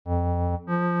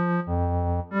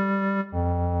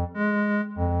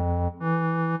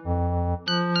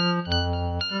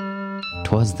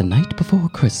'Twas the night before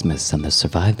Christmas, and the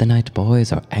Survive the Night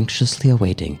boys are anxiously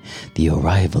awaiting the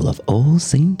arrival of old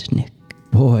Saint Nick.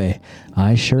 Boy,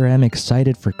 I sure am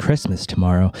excited for Christmas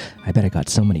tomorrow. I bet I got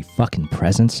so many fucking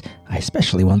presents. I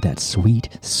especially want that sweet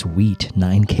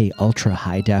 9K ultra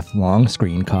high def long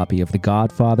screen copy of The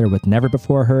Godfather with never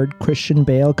before heard Christian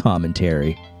Bale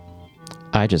commentary.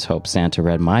 I just hope Santa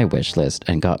read my wish list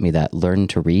and got me that Learn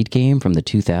to Read game from the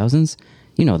 2000s.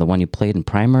 You know, the one you played in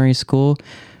primary school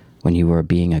when you were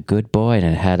being a good boy and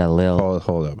it had a little...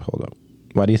 Hold up.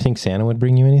 Why do you think Santa would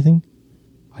bring you anything?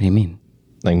 What do you mean?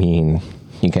 I mean,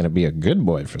 you gotta be a good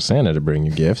boy for Santa to bring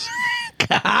you gifts.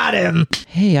 Got him!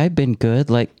 Hey, I've been good.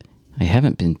 Like, I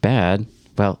haven't been bad.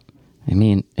 Well, I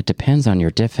mean, it depends on your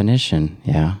definition,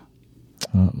 yeah.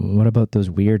 What about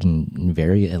those weird and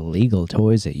very illegal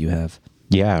toys that you have?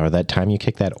 Yeah, or that time you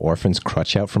kicked that orphan's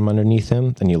crutch out from underneath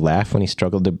him, and you laughed when he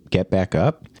struggled to get back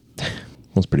up?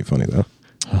 That's pretty funny, though.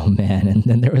 Oh, man, and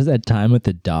then there was that time with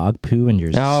the dog poo and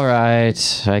your... All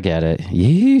right, I get it.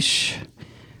 Yeesh.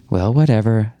 Well,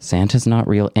 whatever. Santa's not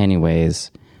real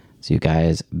anyways. So you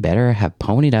guys better have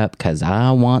ponied up, because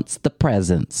I wants the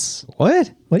presents.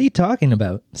 What? What are you talking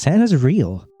about? Santa's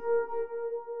real.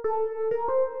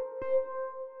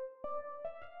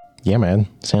 Yeah, man.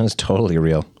 Santa's totally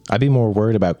real. I'd be more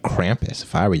worried about Krampus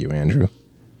if I were you, Andrew.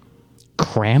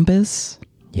 Krampus?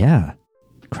 Yeah,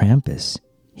 Krampus.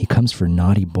 He comes for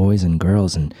naughty boys and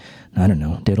girls and, I don't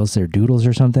know, diddles their doodles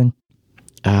or something.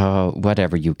 Oh,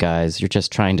 whatever, you guys. You're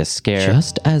just trying to scare...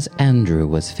 Just as Andrew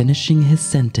was finishing his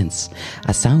sentence,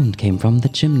 a sound came from the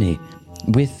chimney.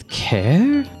 With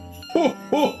care? Ho,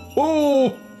 ho,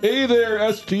 ho! Hey there,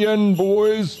 STN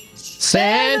boys!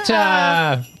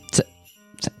 Santa!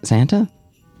 Santa?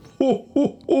 Ho,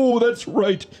 ho, ho, that's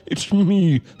right. It's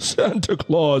me, Santa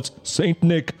Claus, Saint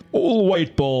Nick, old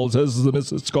white balls, as the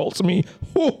missus calls me.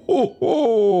 Ho, ho,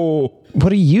 ho!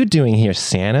 What are you doing here,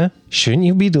 Santa? Shouldn't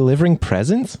you be delivering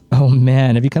presents? Oh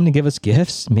man, have you come to give us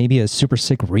gifts? Maybe a super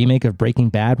sick remake of Breaking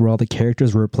Bad where all the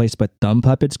characters were replaced by thumb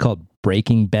puppets called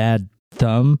Breaking Bad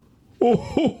Thumb? Oh,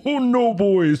 ho, ho, no,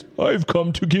 boys. I've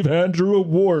come to give Andrew a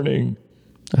warning.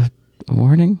 A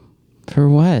warning? For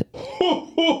what?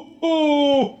 Ho, ho,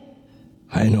 ho!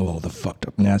 I know all the fucked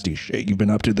up nasty shit you've been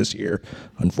up to this year.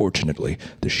 Unfortunately,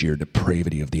 the sheer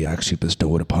depravity of the acts you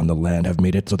bestowed upon the land have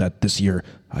made it so that this year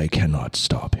I cannot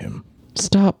stop him.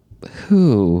 Stop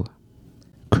who?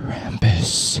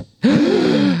 Krampus.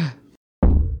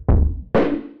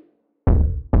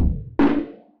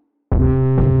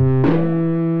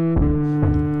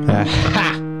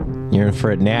 Aha! You're in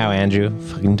for it now, Andrew.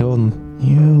 Fucking told him.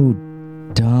 You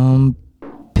dumb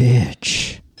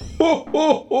bitch. Ho,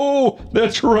 ho, ho!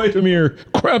 That's right, Amir.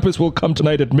 Krampus will come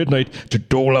tonight at midnight to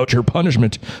dole out your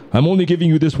punishment. I'm only giving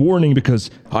you this warning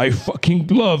because I fucking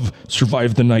love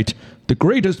Survive the Night. The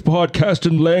greatest podcast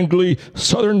in Langley,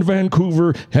 Southern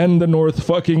Vancouver, and the North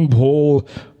fucking Pole.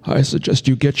 I suggest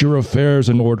you get your affairs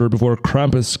in order before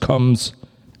Krampus comes.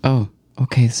 Oh,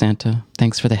 okay, Santa.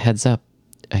 Thanks for the heads up,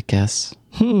 I guess.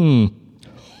 Ho,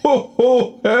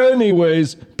 ho!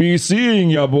 Anyways, be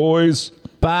seeing ya, boys.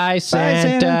 Bye,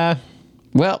 Santa.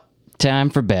 Well, time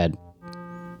for bed.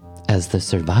 As the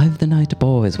Survive the Night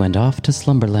boys went off to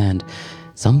Slumberland,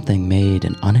 something made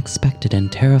an unexpected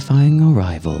and terrifying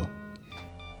arrival.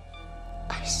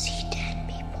 I see dead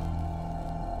people.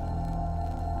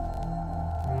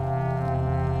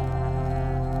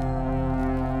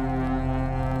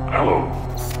 Hello.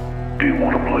 Do you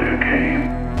want to play a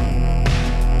game?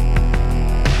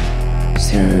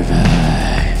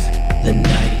 Survive the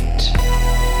Night.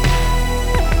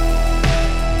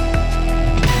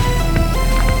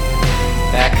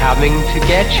 They're coming to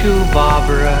get you,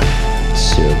 Barbara.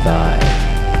 Survive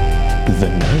The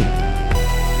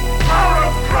night. Power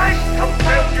of Christ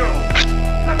compels you!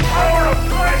 The power of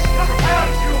Christ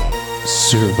compels you!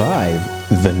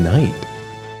 Survive the night.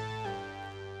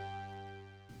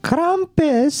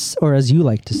 Krampus, or as you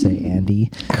like to say, Andy.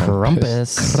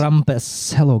 Krampus.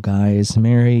 Krampus. Hello, guys.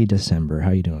 Merry December.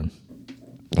 How you doing?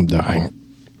 I'm dying.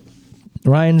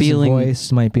 Ryan's Feeling-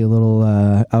 voice might be a little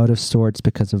out of sorts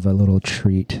because of a little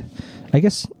treat. I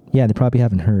guess, yeah, they probably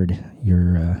haven't heard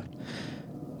your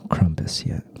Krampus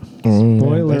yet.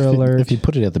 Spoiler alert. If you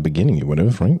put it at the beginning, you would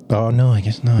have, right? Oh, no, I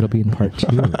guess not. It'll be in part 2.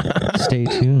 Stay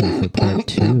tuned for part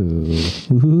 2.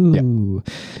 Ooh.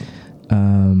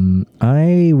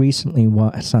 I recently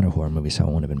watched... It's not a horror movie, so I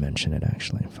won't even mention it,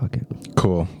 actually. Fuck it.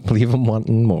 Cool. Leave them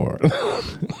wanting more.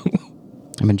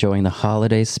 I'm enjoying the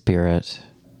holiday spirit.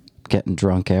 Getting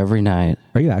drunk every night.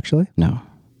 Are you actually? No.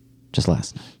 Just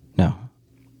last night. No.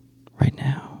 Right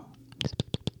now.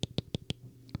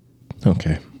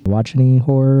 Okay. Watch any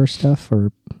horror stuff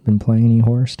or been playing any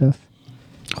horror stuff?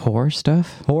 Horror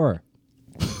stuff? Horror.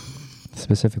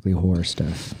 Specifically horror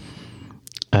stuff.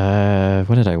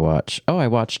 What did I watch? Oh, I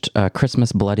watched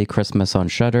Christmas Bloody Christmas on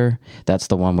Shudder. That's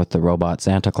the one with the robot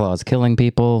Santa Claus killing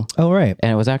people. Oh, right.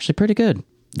 And it was actually pretty good.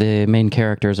 The main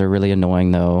characters are really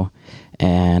annoying, though,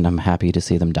 and I'm happy to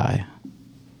see them die.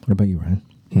 What about you, Ryan?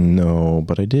 No,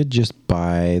 but I did just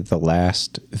buy the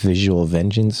last Visual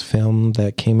Vengeance film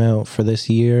that came out for this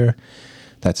year.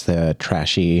 That's the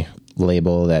trashy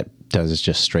label that does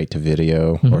just straight to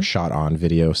video or shot on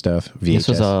video stuff. VHS. This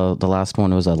was the last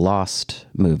one was a Lost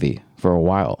movie for a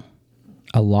while.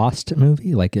 A lost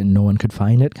movie? Like no one could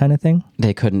find it kind of thing?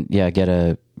 They couldn't, get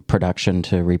a production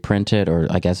to reprint it, or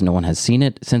I guess no one has seen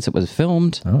it since it was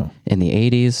filmed in the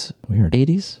 80s. Weird.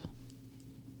 80s?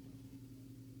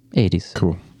 80s.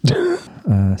 Cool.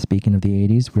 Speaking of the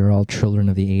 80s, we're all children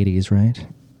of the 80s, right?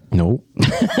 Nope.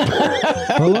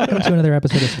 Well, welcome to another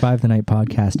episode of Survive the Night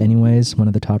podcast. Anyways, one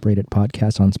of the top-rated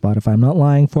podcasts on Spotify. I'm not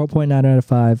lying. 4.9 out of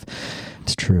 5.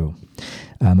 It's true.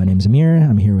 My name's Amir.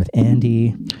 I'm here with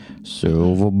Andy.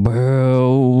 Silver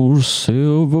bells,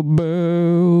 silver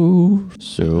bells,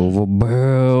 silver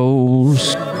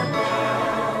bells,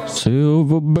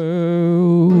 silver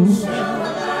bells.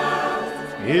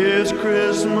 It's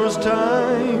Christmas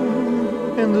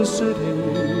time in the city.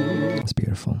 It's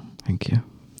beautiful. Thank you.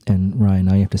 And Ryan,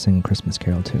 now you have to sing a Christmas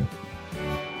carol too.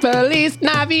 Feliz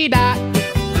Navidad.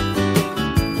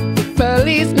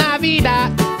 Feliz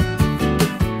Navidad.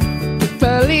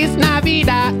 Feliz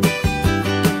Navidad.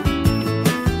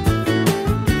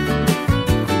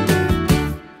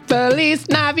 Feliz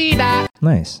Navidad.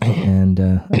 Nice. And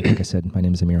like I said, my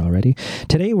name is Amir already.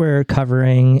 Today we're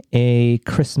covering a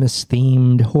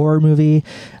Christmas-themed horror movie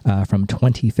from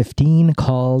 2015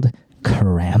 called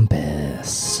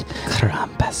Krampus.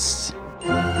 Krampus.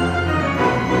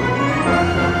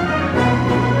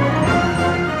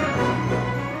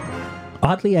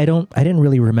 Oddly, I didn't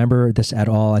really remember this at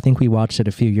all. I think we watched it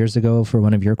a few years ago for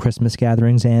one of your Christmas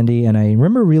gatherings, Andy, and I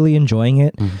remember really enjoying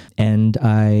it. And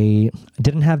I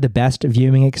didn't have the best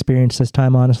viewing experience this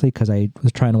time, honestly, because I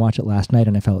was trying to watch it last night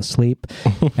and I fell asleep.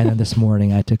 And then this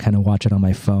morning I had to kind of watch it on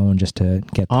my phone just to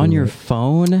get through On your it.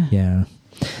 phone? Yeah.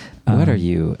 What are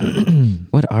you?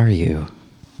 What are you?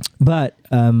 But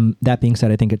that being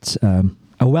said, I think it's a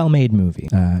well-made movie.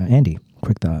 Andy,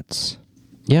 quick thoughts.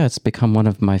 Yeah, it's become one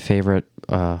of my favorite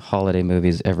holiday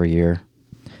movies every year.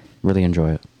 Really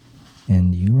enjoy it.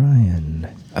 And you, Ryan?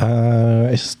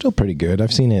 It's still pretty good.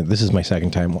 I've seen it. This is my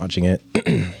second time watching it.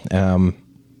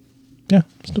 Yeah,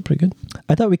 still pretty good.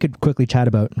 I thought we could quickly chat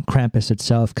about Krampus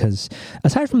itself, because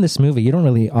aside from this movie, you don't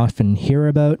really often hear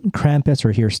about Krampus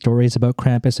or hear stories about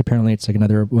Krampus. Apparently, it's like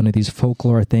another one of these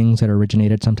folklore things that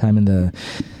originated sometime in the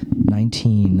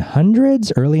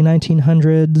 1900s, early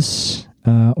 1900s.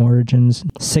 Origins,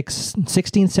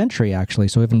 16th century, actually,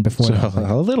 so even before So that.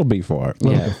 a little before.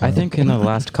 Yeah, I think in the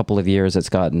last couple of years it's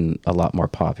gotten a lot more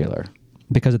popular.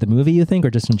 Because of the movie, you think, or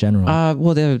just in general?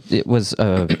 Well, it was.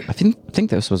 I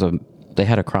think this was They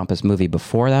had a Krampus movie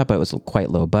before that, but it was quite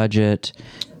low budget.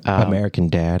 American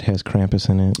Dad has Krampus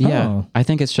in it. Yeah, Oh. I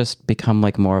think it's just become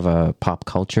like more of a pop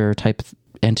culture type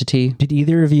entity. Did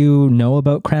either of you know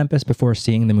about Krampus before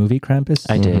seeing the movie Krampus?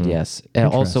 I did, yes. And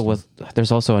also Interesting.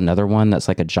 there's also another one that's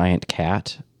like a giant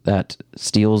cat that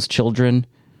steals children.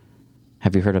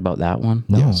 Have you heard about that one?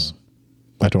 No. Yes.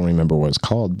 I don't remember what it's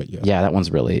called, but yeah. Yeah, that one's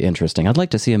really interesting. I'd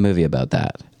like to see a movie about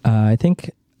that. I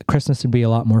think Christmas would be a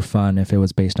lot more fun if it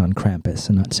was based on Krampus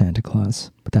and not Santa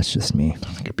Claus. But that's just me. I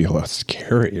think it'd be a lot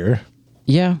scarier.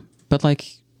 Yeah, but like,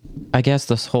 I guess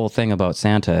this whole thing about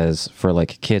Santa is for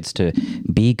like kids to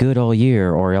be good all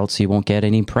year or else you won't get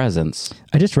any presents.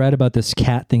 I just read about this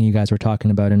cat thing you guys were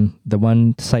talking about, and the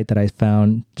one site that I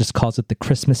found just calls it the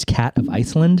Christmas cat of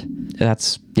Iceland.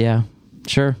 That's, yeah,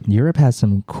 sure. Europe has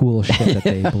some cool shit that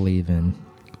they believe in.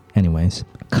 Anyways,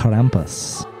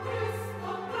 Krampus.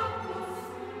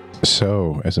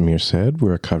 So, as Amir said,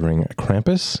 we're covering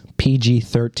Krampus,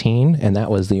 PG-13, and that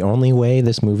was the only way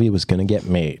this movie was going to get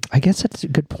made. I guess that's a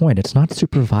good point. It's not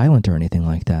super violent or anything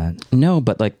like that. No,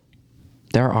 but like,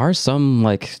 there are some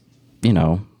like, you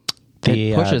know,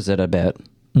 The, it pushes it a bit.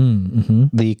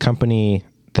 The company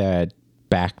that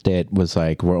backed it was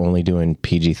like, we're only doing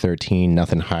PG-13,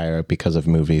 nothing higher, because of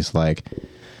movies like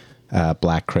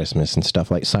Black Christmas and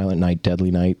stuff like Silent Night, Deadly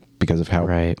Night, because of how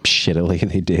shittily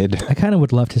they did. I kind of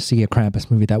would love to see a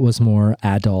Krampus movie that was more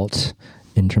adult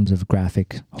in terms of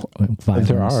graphic violence.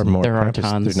 There are more There are Krampus.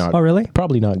 tons. They're not, Oh, really?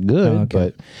 Probably not good, Oh, okay.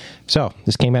 but... So,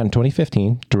 this came out in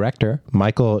 2015. Director,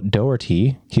 Michael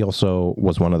Dougherty. He also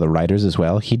was one of the writers as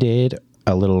well. He did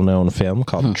a little-known film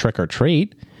called Trick or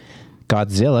Treat.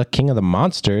 Godzilla, King of the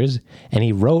Monsters, and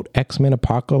he wrote X-Men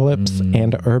Apocalypse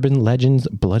and Urban Legends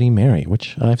Bloody Mary,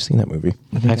 which I've seen that movie.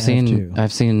 I've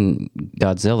seen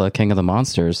Godzilla, King of the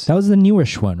Monsters. That was the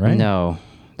newish one, right? No,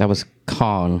 that was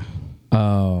Kong.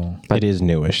 Oh. It is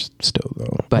newish still,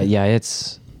 though. But yeah,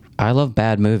 I love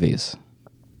bad movies,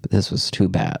 but this was too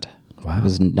bad. Wow. It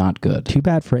was not good. Too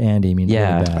bad for Andy. I mean,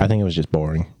 Yeah. really bad. I think it was just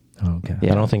boring. Oh, okay.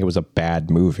 Yeah. I don't think it was a bad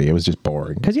movie. It was just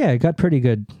boring. Because it got pretty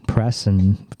good press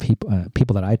and people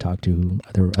that I talked to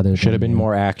who other Should have been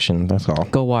more action. That's all.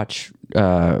 Go watch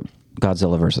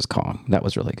Godzilla versus Kong. That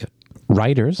was really good.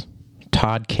 Writers,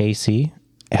 Todd Casey.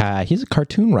 He's a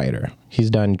cartoon writer. He's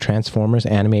done Transformers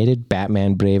Animated,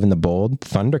 Batman Brave and the Bold,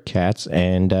 Thundercats,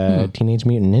 and Teenage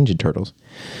Mutant Ninja Turtles.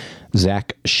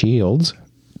 Zach Shields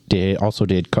also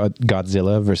did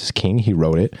Godzilla vs. King. He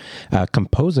wrote it.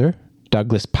 Composer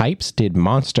Douglas Pipes did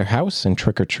Monster House and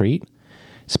Trick or Treat.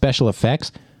 Special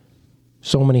effects,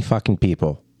 so many fucking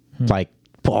people. Like,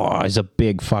 it's a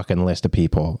big fucking list of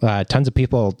people. Tons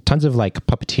of like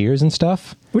puppeteers and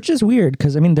stuff. Which is weird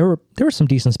because I mean there were some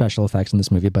decent special effects in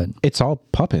this movie, but It's all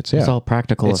puppets. Yeah, It's all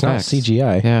practical effects. It's not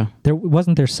CGI. Yeah.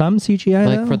 there some CGI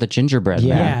Like though? for the gingerbread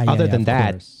Yeah. man. Yeah, Other yeah, than of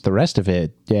that, course. the rest of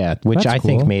it, which That's I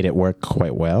think cool. made it work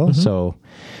quite well. So,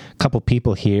 a couple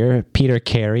people here. Peter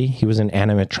Carey, he was an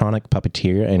animatronic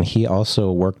puppeteer, and he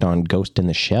also worked on Ghost in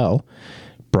the Shell.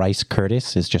 Bryce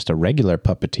Curtis is just a regular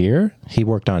puppeteer. He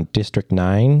worked on District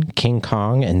 9, King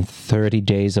Kong, and 30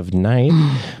 Days of Night.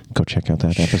 Go check out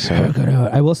that episode.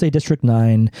 I will say District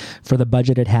 9, for the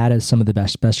budget it had, is some of the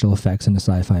best special effects in a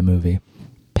sci-fi movie.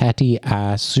 Patty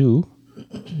Su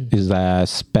is a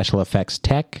special effects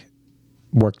tech.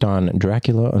 Worked on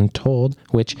Dracula Untold,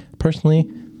 which personally,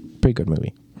 pretty good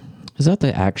movie. Is that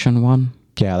the action one?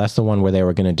 Yeah, that's the one where they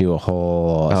were going to do a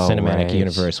whole cinematic right.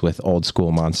 universe with old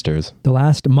school monsters. The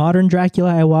last modern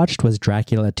Dracula I watched was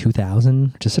Dracula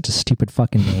 2000, which is such a stupid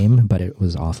fucking name, but it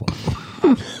was awful.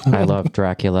 I love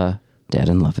Dracula, Dead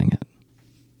and Loving It.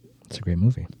 It's a great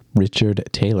movie. Richard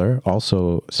Taylor,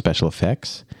 also special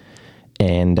effects.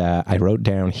 And I wrote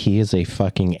down he is a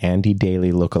fucking Andy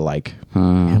Daly lookalike.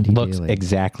 Andy Looks Daly.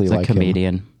 exactly He's a like him.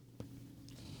 comedian.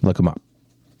 Look him up.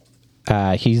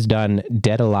 He's done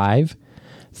Dead Alive,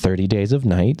 30 Days of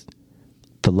Night,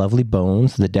 The Lovely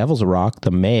Bones, The Devil's Rock,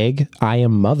 The Meg, I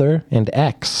Am Mother, and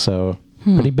X. So,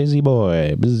 pretty busy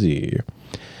boy. Busy.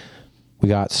 We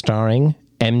got starring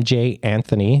MJ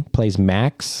Anthony, plays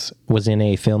Max, was in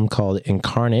a film called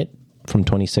Incarnate from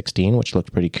 2016, which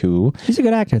looked pretty cool. He's a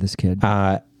good actor, this kid.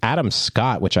 Adam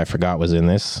Scott, which I forgot was in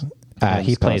this.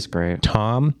 He Scott's plays great.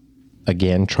 Tom,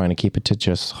 again, trying to keep it to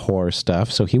just horror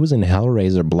stuff. So he was in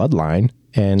Hellraiser Bloodline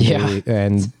and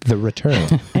The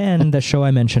Return. And the show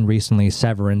I mentioned recently,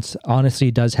 Severance, honestly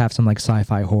does have some like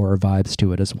sci-fi horror vibes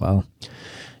to it as well.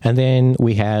 And then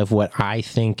we have what I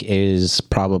think is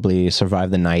probably Survive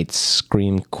the Night's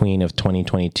Scream Queen of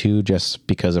 2022, just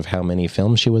because of how many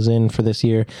films she was in for this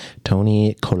year.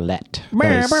 Toni Collette.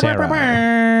 plays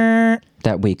Sarah.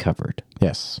 That we covered.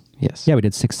 Yes. Yes. Yeah, we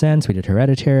did Sixth Sense, we did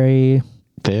Hereditary.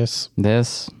 This.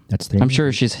 That's three. I'm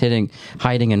sure she's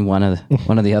hiding in one of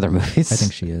the other movies. I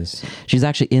think she is. She's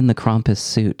actually in the Krampus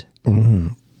suit.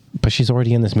 But she's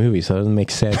already in this movie, so it doesn't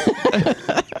make sense.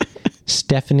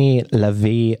 Stephanie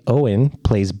LaVie Owen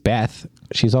plays Beth.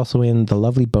 She's also in The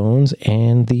Lovely Bones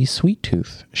and The Sweet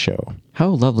Tooth show. How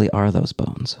lovely are those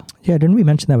bones? Yeah, didn't we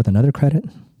mention that with another credit?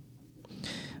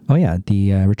 Oh yeah,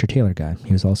 the Richard Taylor guy.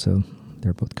 He was also,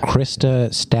 they're both Krista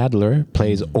Stadler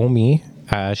plays Omi.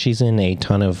 She's in a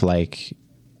ton of like,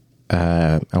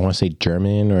 I want to say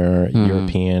German or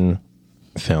European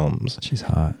films. She's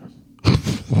hot.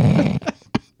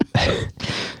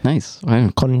 Nice. Wow.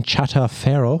 Conchata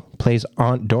Ferrell plays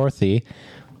Aunt Dorothy.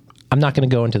 I'm not going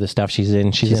to go into the stuff she's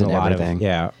in. She's in a lot everything. of,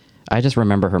 yeah. I just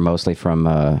remember her mostly from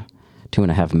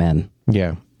 2.5 Men.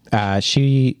 Yeah.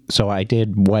 So I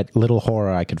did what little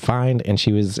horror I could find, and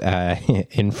she was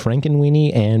in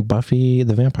Frankenweenie and Buffy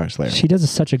the Vampire Slayer. She does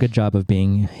such a good job of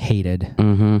being hated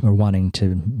or wanting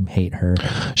to hate her.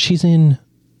 She's in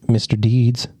Mr.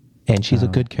 Deeds, and she's a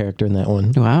good character in that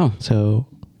one. Wow. So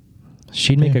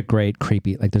She'd make a great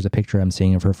creepy, like there's a picture I'm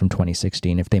seeing of her from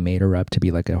 2016. If they made her up to be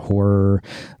like a horror,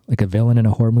 like a villain in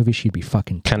a horror movie, she'd be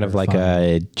fucking kind of like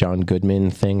terrifying. a John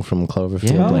Goodman thing from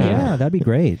Cloverfield Oh Lane. yeah, that'd be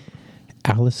great.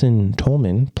 Allison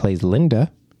Tolman plays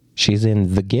Linda. She's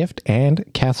in The Gift and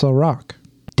Castle Rock.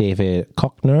 David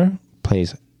Koechner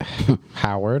plays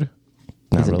Howard.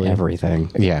 He's in everything.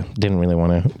 Yeah, didn't really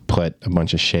want to put a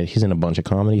bunch of shit. He's in a bunch of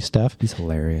comedy stuff. He's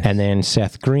hilarious. And then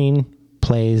Seth Green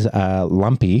plays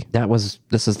Lumpy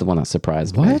This is the one that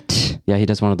surprised me. What? Yeah, he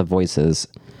does one of the voices.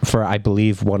 for, I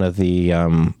believe, one of the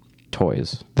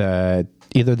toys?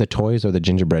 Either the toys or the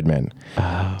gingerbread men.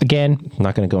 Again,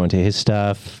 not going to go into his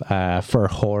stuff. For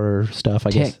horror stuff,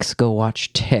 I guess. Ticks. Go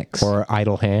watch Ticks. Or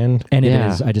Idle Hand. And Yeah.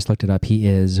 it is, I just looked it up, he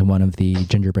is one of the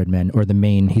gingerbread men, or he's the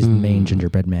main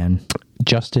gingerbread man.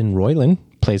 Justin Roiland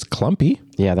plays Clumpy.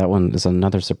 Yeah, that one is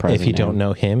another surprising If you don't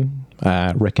know him,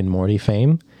 Rick and Morty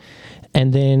fame.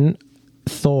 And then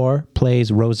Thor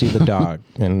plays Rosie the dog.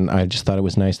 And I just thought it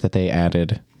was nice that they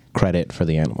added credit for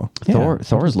the animal.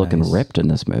 Thor's looking nice. ripped in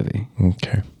this movie.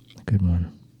 Okay. Good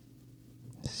one.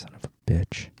 Son of a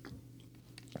bitch.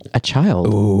 A child.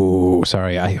 Ooh,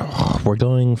 sorry. We're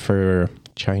going for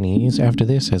Chinese after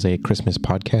this as a Christmas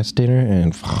podcast dinner,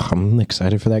 and I'm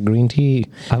excited for that green tea.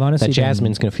 I've honestly that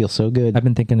jasmine's going to feel so good. I've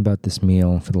been thinking about this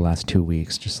meal for the last 2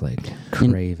 weeks, just like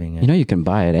craving it. You know you can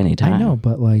buy it anytime. I know,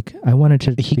 but like I wanted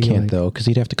to. He be can't like, though, because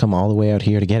he'd have to come all the way out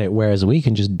here to get it, whereas we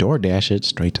can just DoorDash it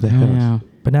straight to the house. Yeah,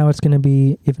 But now it's going to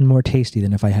be even more tasty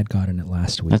than if I had gotten it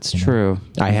last week. that's you know? true.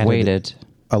 I I've had waited.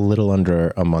 a little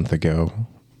under a month ago,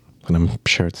 and I'm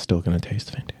sure it's still going to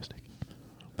taste fantastic.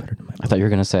 Put it in my I thought you were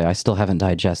going to say, I still haven't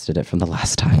digested it from the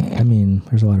last time. I mean,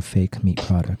 there's a lot of fake meat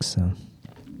products, so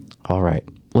All right,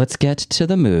 let's get to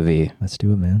the movie. let's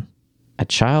do it, man. A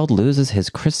child loses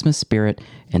his Christmas spirit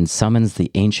and summons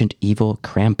the ancient evil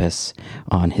Krampus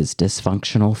on his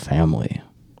dysfunctional family.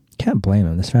 Can't blame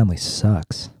him. This family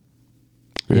sucks.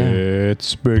 Yeah.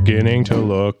 It's beginning to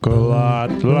look a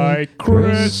lot like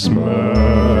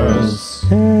Christmas.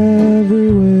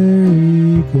 Everywhere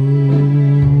we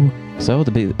go. So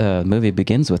the movie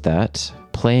begins with that,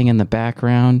 playing in the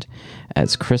background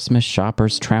as Christmas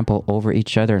shoppers trample over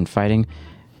each other and fighting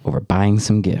over buying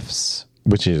some gifts.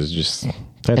 Which is just,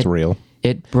 that's real.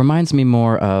 It reminds me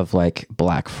more of like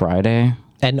Black Friday.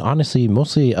 And honestly,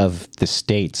 mostly of the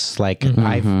States. Like,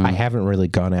 I haven't really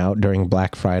gone out during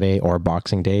Black Friday or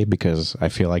Boxing Day because I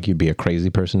feel like you'd be a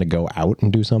crazy person to go out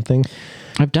and do something.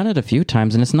 I've done it a few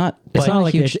times, and it's not It's not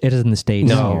like huge. it is in the States.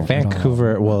 No, here at all.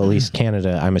 Vancouver, well, at least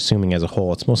Canada, I'm assuming as a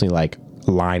whole, it's mostly like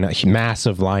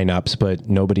massive lineups, but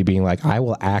nobody being like, I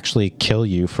will actually kill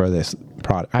you for this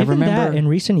product. I Even remember that, in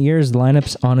recent years, the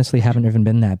lineups honestly haven't even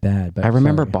been that bad. But I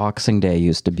remember sorry. Boxing Day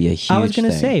used to be a huge I was going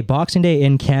to thing. say Boxing Day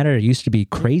in Canada used to be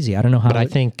crazy. I don't know how. But I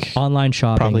think online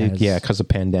shopping probably, has, because of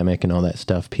pandemic and all that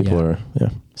stuff, people Yeah.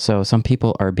 are, So some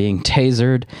people are being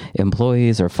tasered,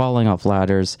 employees are falling off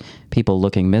ladders, people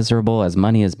looking miserable as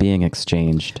money is being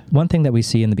exchanged. One thing that we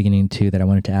see in the beginning too that I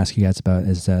wanted to ask you guys about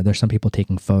is there's some people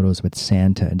taking photos with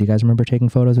Santa. Do you guys remember taking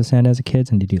photos with Santa as a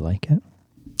kid, and did you like it?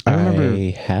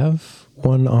 I have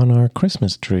one on our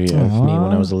Christmas tree of me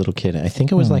when I was a little kid. I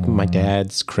think it was like my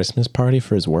dad's Christmas party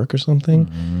for his work or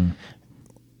something.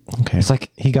 Okay. It's like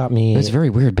he got me It's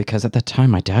very weird because at that time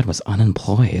my dad was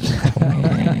unemployed.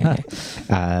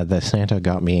 the Santa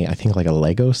got me, I think, like a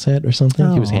Lego set or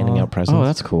something. He was handing out presents. Oh,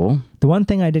 that's cool. The one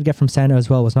thing I did get from Santa as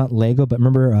well was not Lego, but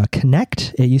remember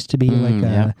Connect? It used to be like a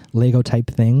yeah. Lego type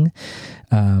thing.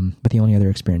 But the only other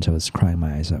experience I was crying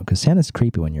my eyes out because Santa's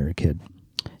creepy when you're a kid.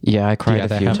 Yeah, I cried Yeah, a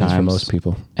that few happens times for most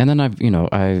people. And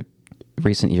then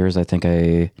recent years I think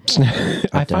I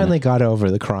done finally got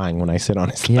over the crying when I sit on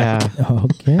his lap. yeah,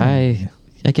 Okay.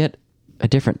 I get a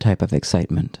different type of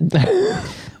excitement.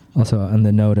 Also, on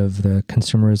the note of the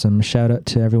consumerism, shout out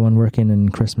to everyone working in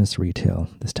Christmas retail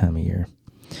this time of year.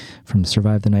 From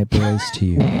Survive the Night Boys to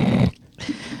you.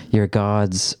 Your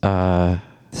God's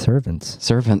Servants.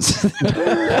 servants.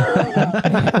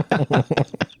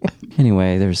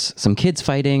 Anyway, there's some kids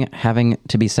fighting, having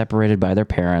to be separated by their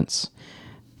parents.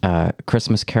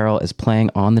 Christmas Carol is playing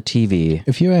on the TV.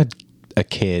 If you had a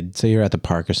kid, say you're at the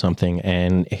park or something,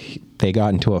 and they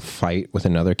got into a fight with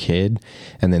another kid,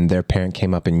 and then their parent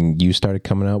came up and you started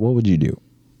coming out, what would you do,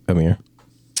 Amir?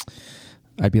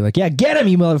 I'd be like, yeah, get him,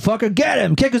 you motherfucker, get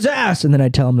him, kick his ass. And then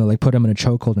I'd tell him to like put him in a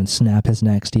chokehold and snap his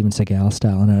neck, Steven Seagal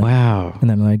style. And Wow. And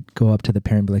then I'd go up to the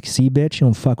parent and be like, see, bitch, you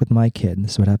don't fuck with my kid. And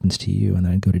this is what happens to you. And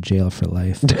then I'd go to jail for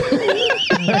life.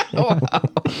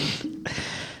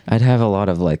 I'd have a lot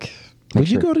of like. Would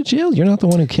you go to jail? You're not the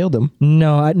one who killed him.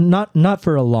 No, not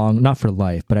for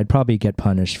life, but I'd probably get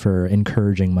punished for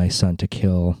encouraging my son to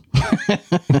kill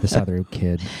this other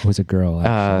kid who was a girl.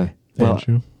 Actually. Well,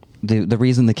 Andrew? the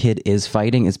reason the kid is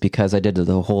fighting is because I did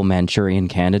the whole Manchurian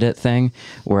Candidate thing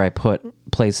where I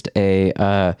placed a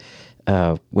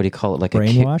what do you call it, like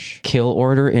Brainwash? a kill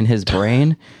order in his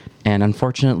brain, and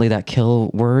unfortunately that kill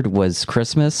word was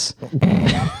Christmas.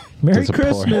 Merry Does a poor-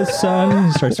 Christmas, son.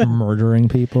 He starts murdering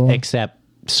people. Except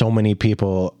so many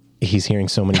people he's hearing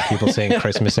so many people saying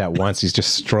Christmas at once. He's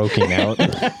just stroking out. No,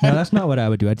 that's not what I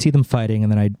would do. I'd see them fighting,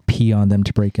 and then I'd pee on them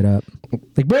to break it up.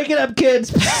 Like, break it up,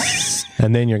 kids!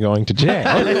 And then you're going to jail.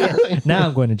 Now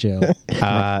I'm going to jail.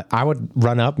 I would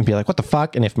run up and be like, what the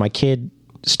fuck? And if my kid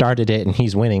started it and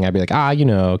he's winning, I'd be like,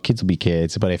 kids will be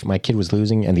kids. But if my kid was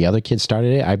losing and the other kid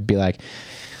started it, I'd be like,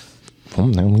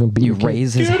 I'm gonna be You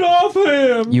raise his Get off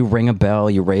him! You ring a bell,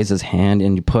 you raise his hand,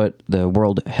 and you put the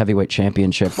World Heavyweight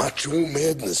Championship Macho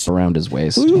madness. around his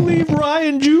waist. You leave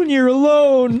Ryan Jr.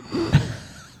 alone.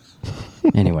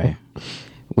 Anyway,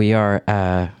 we are.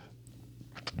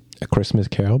 A Christmas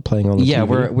Carol playing on the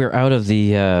TV. We're out of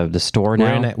the store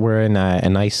now. We're in a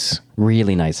nice,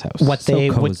 Really nice house.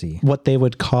 Cozy. what they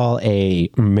would call a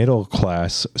middle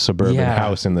class suburban Yeah.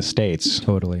 house in the States.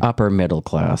 Totally. Upper middle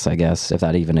class, I guess, if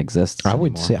that even exists. I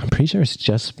would anymore. say I'm pretty sure it's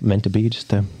just meant to be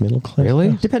just a middle class.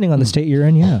 Really? Depending on the state you're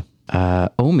in, yeah.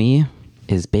 Omi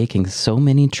is baking so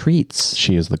many treats.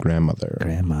 She is the grandmother.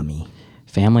 Grandmommy.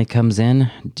 Family comes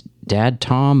in: Dad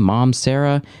Tom, Mom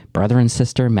Sarah, brother and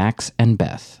sister Max and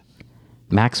Beth.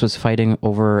 Max was fighting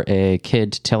over a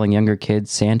kid telling younger kids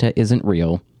Santa isn't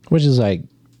real. Which is like,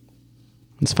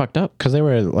 It's fucked up. because they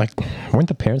were like, weren't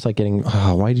the parents like getting,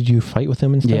 oh, why did you fight with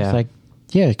him and stuff? Yeah. It's like,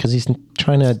 yeah, because he's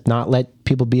trying to not let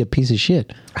people be a piece of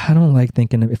shit. I don't like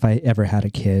thinking if I ever had a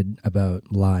kid about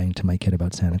lying to my kid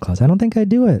about Santa Claus. I don't think I'd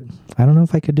do it. I don't know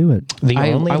if I could do it. The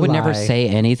I only would never lie- say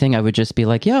anything. I would just be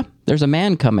like, yeah, there's a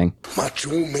man coming.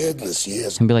 Macho madness,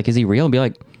 yes. And be like, is he real? And be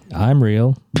like, I'm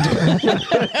real.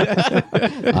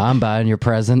 I'm buying your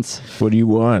presents. What do you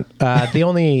want? The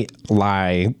only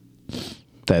lie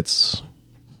that's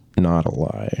not a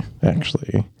lie,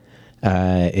 actually,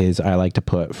 is I like to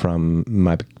put from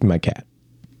my cat.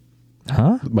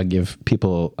 Huh? I give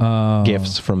people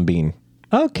gifts from Bean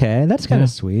Okay, that's kind of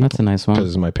sweet. That's a nice one.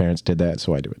 because my parents did that,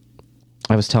 so I do it.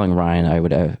 I was telling Ryan I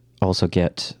would also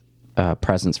get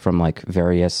presents from like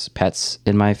various pets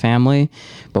in my family.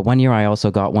 But one year I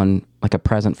also got one, like a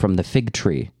present from the fig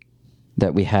tree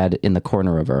that we had in the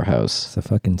corner of our house. It's a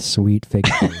fucking sweet fig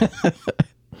tree.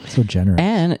 So generous.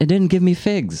 And it didn't give me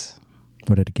figs.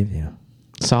 What did it give you?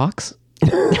 Socks?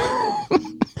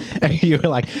 You were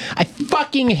like, I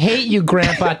fucking hate you,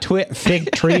 Grandpa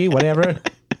Fig Tree, whatever.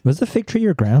 Was the fig tree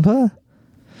your grandpa?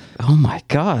 Oh my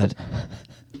God.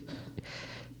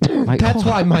 That's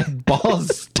why my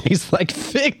balls taste like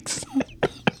figs.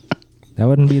 That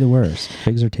wouldn't be the worst.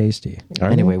 Figs are tasty.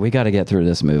 Anyway, we got to get through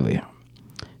this movie.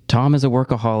 Tom is a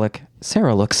workaholic.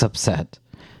 Sarah looks upset.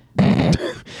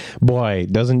 Boy,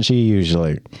 doesn't she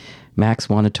usually. Max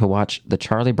wanted to watch the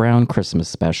Charlie Brown Christmas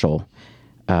special.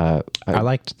 I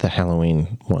liked the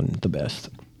Halloween one the best.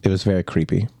 It was very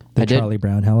creepy. The I did- Charlie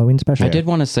Brown Halloween special. I did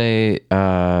want to say,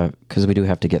 because we do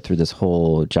have to get through this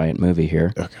whole giant movie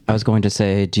here. Okay. I was going to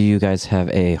say, do you guys have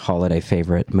a holiday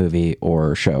favorite movie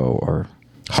or show or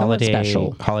somewhat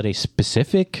special? Holiday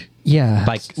specific? Yeah.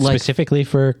 Like specifically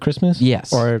for Christmas?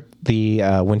 Yes. Or the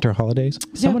winter holidays?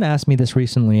 Someone asked me this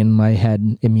recently, and my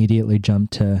head immediately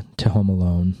jumped to Home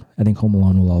Alone. I think Home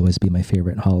Alone will always be my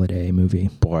favorite holiday movie.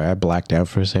 Boy, I blacked out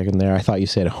for a second there. I thought you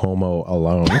said Homo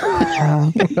Alone.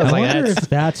 I was I like, wonder that's if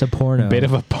that's a porno. a bit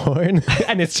of a porn.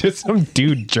 And it's just some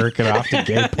dude jerking off to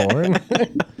gay porn.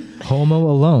 Homo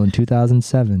Alone,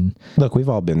 2007. Look, we've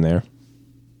all been there.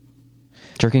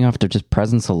 Jerking off to just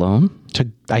presents alone?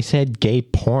 I said gay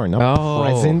porn, not Oh.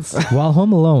 presents. While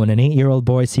home alone, an 8-year-old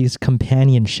boy seeks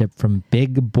companionship from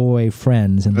big boy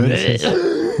friends and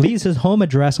leaves his home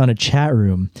address on a chat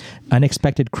room.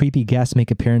 Unexpected creepy guests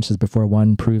make appearances before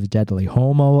one proves deadly.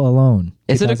 Homo Alone.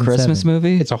 Is it a 2007. Christmas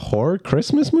movie? It's a horror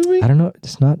Christmas movie? I don't know.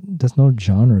 It's not. There's no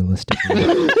genre listed.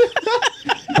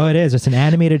 Oh, it is. It's an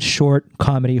animated short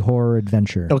comedy horror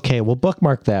adventure. Okay, we'll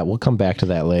bookmark that. We'll come back to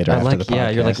that later. I after like, the podcast. yeah,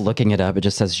 you're like looking it up. It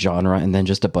just says genre and then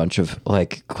just a bunch of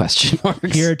like question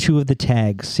marks. Here are two of the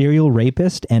tags: serial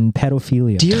rapist and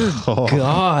pedophilia. Dear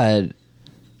God.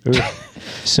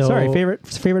 So, Sorry,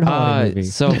 favorite holiday movie.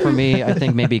 So for me, I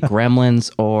think maybe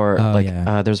Gremlins or Oh,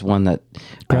 yeah. there's one that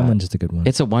Gremlins is a good one.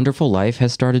 It's a Wonderful Life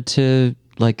has started to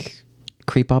like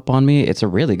creep up on me. It's a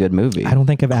really good movie. I don't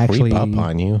think I've actually creep up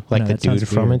on you. Like No, the that sounds dude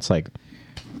from weird. it's like,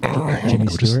 Jimmy go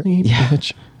to Stewart. sleep, Yeah.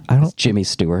 bitch. I don't. Jimmy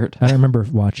Stewart. I don't remember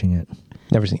watching it.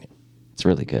 Never seen it. It's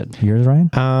really good. Yours, Ryan?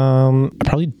 I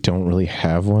probably don't really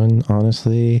have one,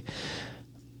 honestly.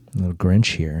 A little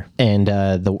Grinch here. And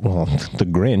the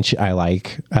Grinch I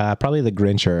like. Probably the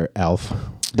Grinch or Elf.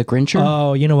 The Grincher?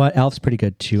 Oh, you know what? Elf's pretty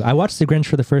good too. I watched The Grinch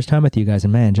for the first time with you guys,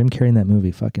 and man, Jim Carrey in that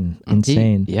movie, fucking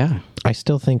insane. Yeah. I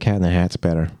still think Cat in the Hat's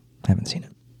better. I haven't seen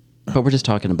it. But we're just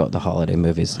talking about the holiday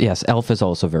movies. Yes, Elf is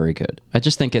also very good. I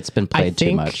just think it's been played too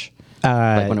think, much.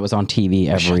 Like when it was on TV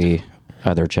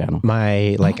other channel.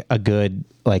 My like a good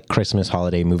like Christmas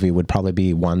holiday movie would probably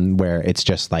be one where it's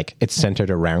just like it's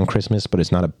centered around Christmas, but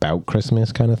it's not about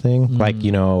Christmas kind of thing. Like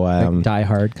Like Die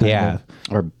Hard kind yeah, of.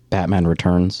 Or Batman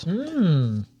Returns.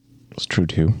 it's true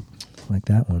too. Like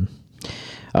that one.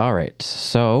 All right.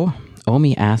 So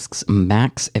Omi asks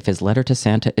Max if his letter to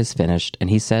Santa is finished, and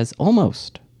he says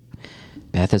almost.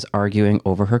 Beth is arguing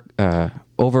over her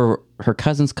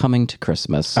cousins coming to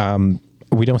Christmas.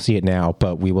 We don't see it now,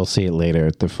 but we will see it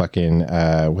later. The fucking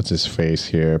what's his face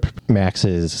here?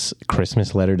 Max's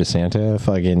Christmas letter to Santa.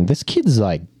 Fucking this kid's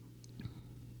like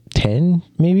 10,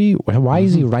 maybe. Why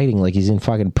is he writing like he's in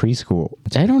fucking preschool?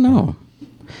 I don't know.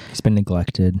 He's been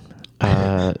neglected.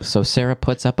 So Sarah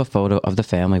puts up a photo of the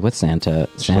family with Santa.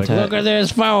 Santa, Look at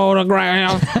this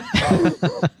photograph.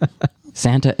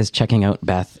 Santa is checking out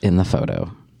Beth in the photo.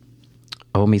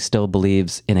 Omi still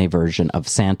believes in a version of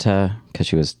Santa because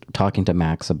she was talking to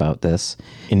Max about this.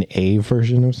 In a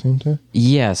version of Santa?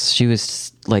 Yes, she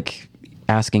was like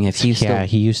asking if he still... Yeah,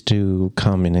 he used to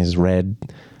come in his red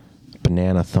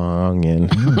banana thong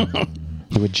and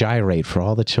he would gyrate for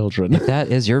all the children. If that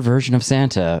is your version of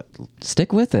Santa,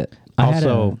 stick with it.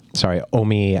 Also, sorry,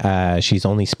 Omi, she's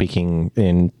only speaking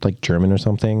in like German or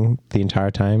something the entire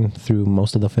time through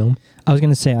most of the film. I was going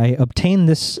to say I obtained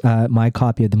this my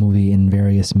copy of the movie in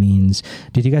various means.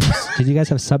 Did you guys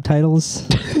have subtitles?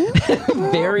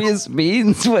 Various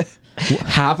means.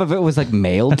 Half of it was like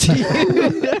mailed to you.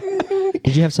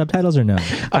 Did you have subtitles or no?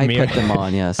 I put them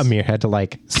on, yes. Amir had to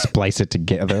like splice it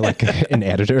together like an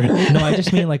editor. No, I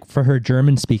just mean like for her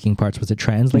German speaking parts, was it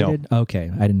translated? No.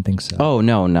 Okay, I didn't think so. Oh,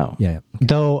 no. Yeah.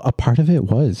 Though a part of it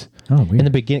was. Oh, weird. In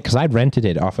the beginning, because I'd rented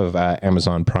it off of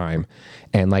Amazon Prime.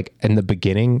 And like in the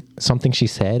beginning, something she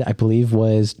said, I believe,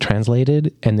 was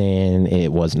translated. And then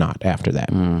it was not after that.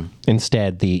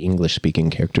 Instead, the English speaking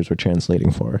characters were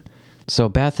translating for her. So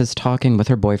Beth is talking with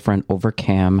her boyfriend over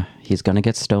cam. He's going to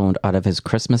get stoned out of his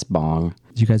Christmas bong.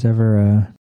 Did you guys ever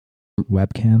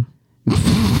webcam?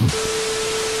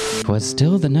 "'Twas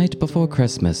still the night before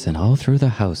Christmas, and all through the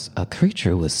house a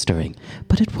creature was stirring,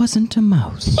 but it wasn't a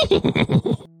mouse."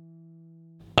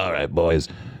 All right, boys.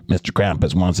 Mr.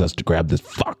 Krampus wants us to grab this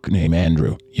fuck named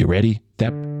Andrew. You ready?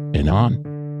 Step and on.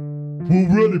 We're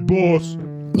ready, boss.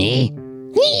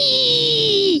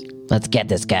 Let's get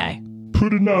this guy.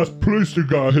 Pretty nice place they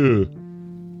got here.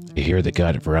 You hear they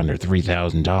got it for under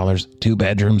 $3,000, 2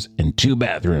 bedrooms and 2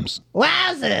 bathrooms.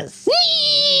 Wowzers!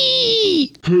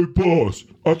 Hey, boss,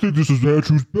 I think this is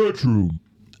Andrew's bedroom.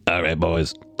 All right,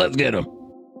 boys. Let's get him.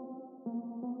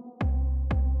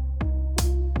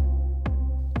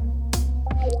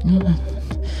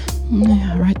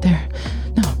 Yeah, right there.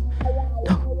 No,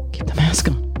 keep the mask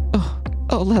on.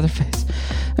 Oh, Leatherface.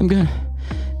 I'm gonna,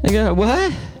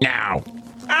 what? Now.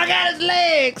 I got his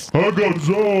legs! I got his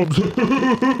arms.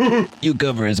 You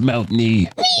cover his mouth, knee.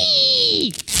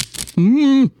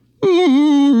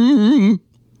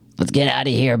 Let's get out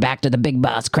of here, back to the big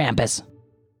boss, Krampus.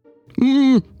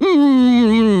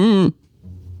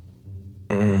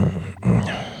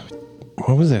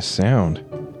 What was that sound?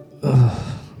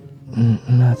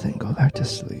 Nothing. Go back to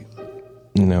sleep.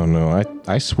 No.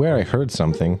 I swear I heard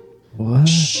something. What?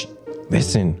 Shh.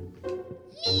 Listen.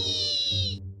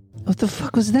 What the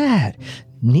fuck was that?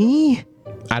 Knee?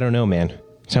 I don't know, man.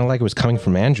 Sounded like it was coming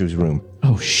from Andrew's room.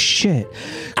 Oh, shit.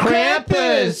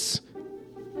 Krampus!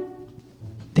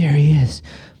 There he is.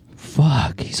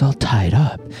 Fuck, he's all tied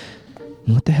up.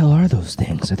 And what the hell are those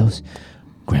things? Are those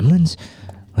gremlins?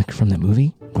 Like from the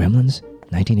movie, Gremlins,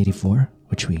 1984,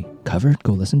 which we covered?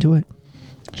 Go listen to it.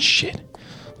 Shit.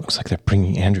 Looks like they're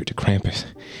bringing Andrew to Krampus.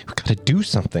 We gotta do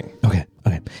something. Okay.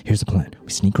 Here's the plan.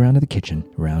 We sneak around to the kitchen,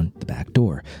 around the back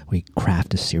door. We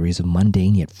craft a series of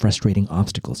mundane yet frustrating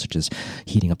obstacles, such as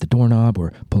heating up the doorknob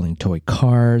or putting toy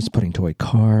cars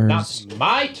Not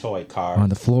my toy car. on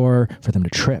the floor for them to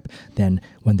trip. Then,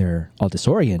 when they're all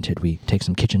disoriented, we take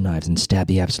some kitchen knives and stab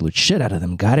the absolute shit out of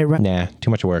them. Got it right? Nah,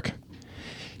 too much work.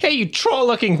 Hey, you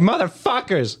troll-looking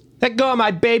motherfuckers! Let go of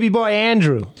my baby boy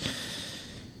Andrew.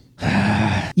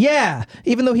 Yeah,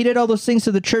 even though he did all those things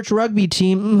to the church rugby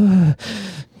team,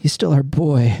 he's still our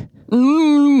boy.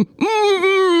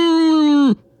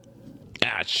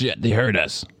 Ah, shit, they heard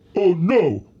us. Oh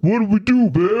no, what do we do,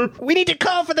 Bear? We need to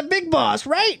call for the big boss,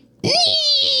 right?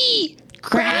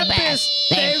 Krampus!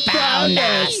 They found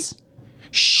us!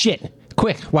 Shit.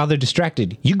 Quick, while they're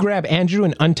distracted, you grab Andrew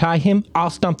and untie him.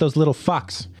 I'll stomp those little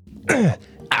fucks.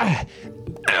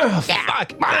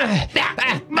 Fuck.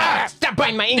 Stop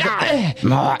biting my ankle.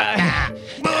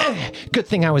 Good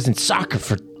thing I was in soccer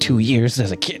for 2 years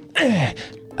as a kid.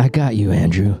 I got you,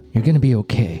 Andrew. You're gonna be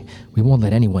okay. We won't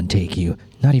let anyone take you.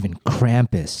 Not even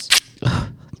Krampus.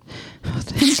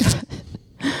 Thank God.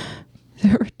 They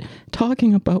were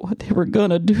talking about what they were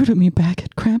gonna do to me back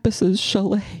at Krampus's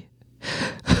chalet.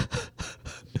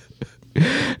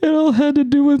 It all had to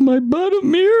do with my butt,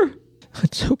 Amir.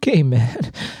 It's okay,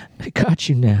 man. I got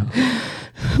you now.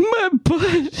 My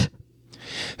butt.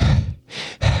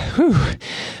 Whew.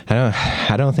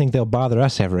 I don't think they'll bother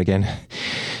us ever again.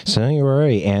 So don't you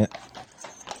worry, Aunt.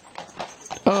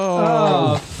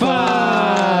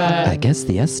 I guess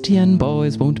the STN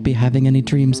boys won't be having any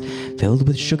dreams filled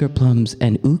with sugar plums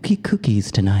and ookie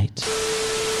cookies tonight.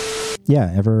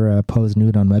 Yeah, ever pose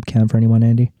nude on webcam for anyone,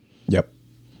 Andy? Yep.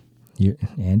 You,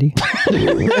 Andy?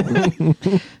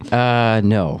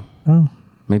 No. Oh.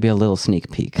 Maybe a little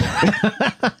sneak peek.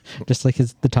 Just like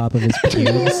the top of his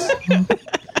pubes.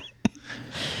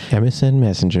 MSN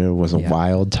Messenger was a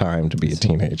wild time to be a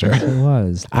teenager. It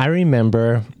was. I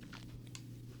remember.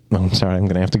 I'm sorry, I'm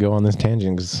gonna have to go on this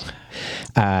tangent because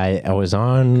I was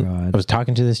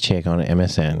talking to this chick on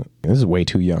MSN. This is way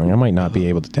too young. I might not be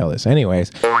able to tell this.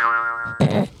 Anyways,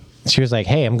 she was like,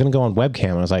 "Hey, I'm gonna go on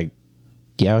webcam." I was like,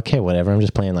 "Yeah, okay, whatever. I'm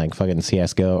just playing like fucking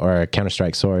CS:GO or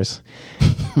Counter-Strike Source,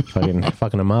 fucking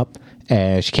them up."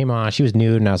 She came on. She was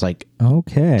nude, and I was like,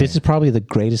 okay, this is probably the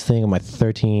greatest thing of my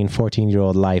 13,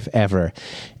 14-year-old life ever.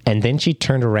 And then she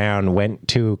turned around,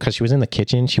 because she was in the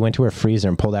kitchen, she went to her freezer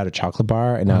and pulled out a chocolate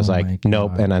bar, and I was like,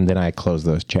 nope. And then I closed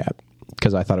the chat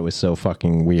because I thought it was so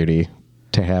fucking weirdy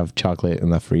to have chocolate in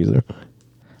the freezer.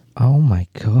 Oh my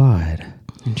God.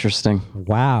 Interesting.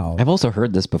 Wow. I've also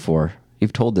heard this before.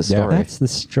 You've told this story. That's the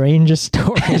strangest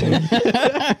story.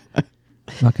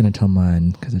 I'm not going to tell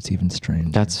mine because it's even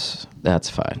stranger. That's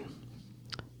fine.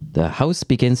 The house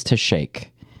begins to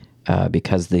shake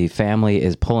because the family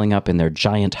is pulling up in their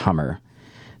giant Hummer.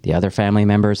 The other family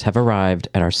members have arrived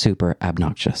and are super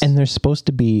obnoxious. And they're supposed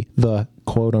to be the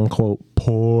quote-unquote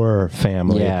poor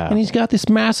family. Yeah. And he's got this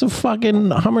massive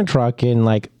fucking Hummer truck and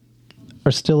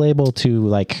are still able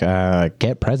to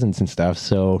get presents and stuff.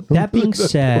 So that being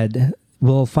said,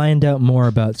 we'll find out more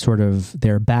about sort of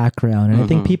their background. And I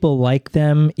think people like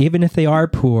them, even if they are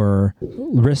poor,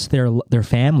 risk their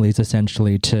families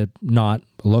essentially to not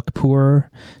look poor,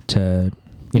 to,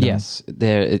 Yes.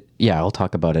 I'll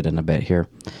talk about it in a bit here.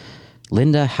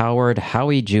 Linda, Howard,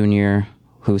 Howie Jr.,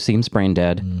 who seems brain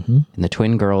dead, and the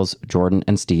twin girls, Jordan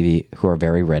and Stevie, who are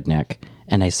very redneck,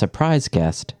 and a surprise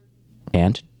guest,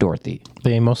 Aunt Dorothy.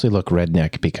 They mostly look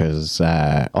redneck because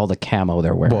all the camo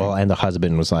they're wearing. Well, and the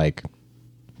husband was like,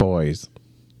 "Boys,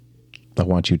 I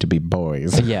want you to be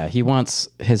boys." Yeah, he wants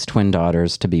his twin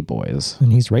daughters to be boys.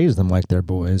 And he's raised them like they're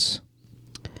boys.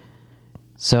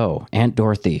 So, Aunt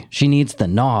Dorothy, she needs the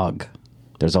nog.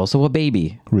 There's also a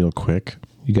baby. Real quick,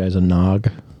 you guys are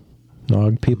nog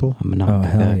people? I'm a nog. Oh,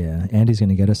 hell yeah. Andy's going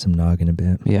to get us some nog in a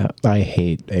bit. Yeah. I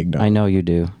hate eggnog. I know you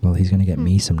do. Well, he's going to get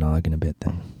me some nog in a bit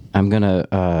then. I'm going to...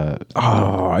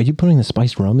 are you putting the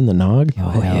spiced rum in the nog? Oh,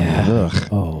 hell yeah. Ugh.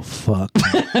 Oh, fuck.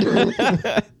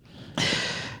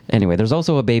 Anyway, there's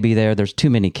also a baby there. There's too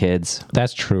many kids.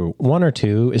 That's true. 1 or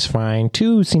 2 is fine.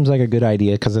 2 seems like a good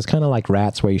idea because it's kind of like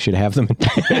rats where you should have them in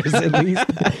pairs at least.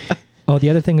 Oh, the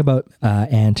other thing about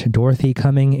Aunt Dorothy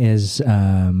coming is...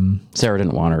 Sarah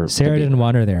didn't want her. Sarah didn't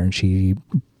want her there, and she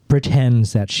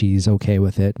pretends that she's okay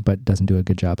with it, but doesn't do a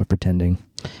good job of pretending.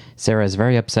 Sarah is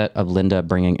very upset of Linda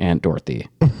bringing Aunt Dorothy.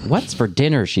 What's for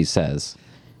dinner, she says.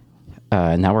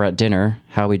 Now we're at dinner.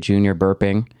 Howie Jr.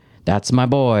 burping. That's my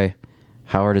boy.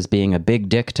 Howard is being a big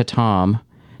dick to Tom,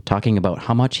 talking about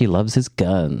how much he loves his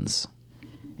guns.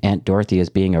 Aunt Dorothy is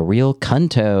being a real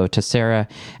cunto to Sarah,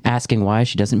 asking why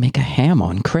she doesn't make a ham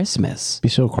on Christmas. Be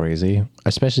so crazy,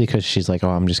 especially because she's like, "Oh,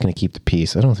 I'm just going to keep the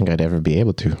peace." I don't think I'd ever be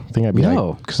able to. I think I'd be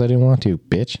like, because I didn't want to,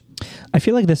 bitch. I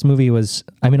feel like this movie was,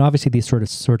 I mean, obviously these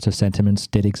sorts of sentiments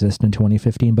did exist in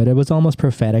 2015, but it was almost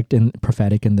prophetic in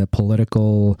the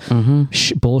political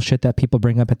bullshit that people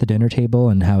bring up at the dinner table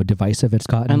and how divisive it's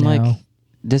gotten and now.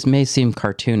 This may seem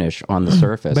cartoonish on the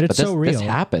surface, but it's this, so real. This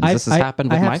happens. This has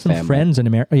happened with my family. I have some friends in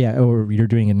America, or you're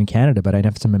doing it in Canada, but I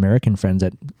have some American friends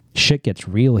that shit gets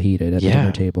real heated at the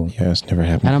dinner table. Yeah, it's never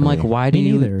happened. And I'm for like, me. why do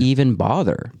you even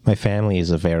bother? My family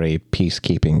is a very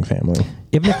peacekeeping family.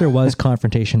 Even if there was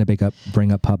confrontation to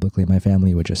bring up publicly, my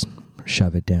family would just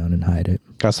shove it down and hide it.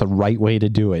 That's the right way to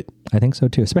do it. I think so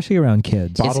too, especially around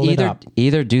kids. It's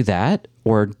either do that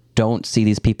or don't see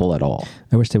these people at all.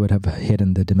 I wish they would have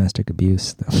hidden the domestic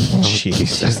abuse, though.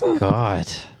 Jesus. God.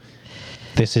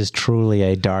 This is truly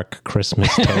a dark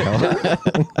Christmas tale.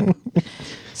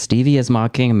 Stevie is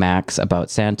mocking Max about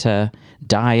Santa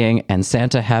dying, and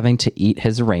Santa having to eat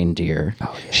his reindeer.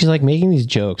 She's like making these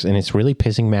jokes, and it's really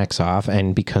pissing Max off.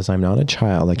 And because I'm not a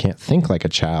child, I can't think like a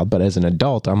child. But as an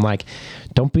adult, I'm like,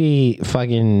 don't be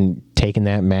fucking taking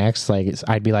that, Max. Like,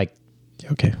 I'd be like,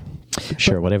 okay,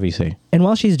 sure, whatever you say. And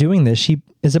while she's doing this, she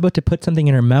is about to put something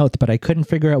in her mouth, but I couldn't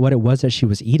figure out what it was that she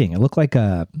was eating. It looked like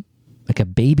a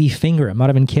baby finger. I'm not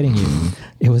even kidding you.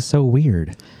 It was so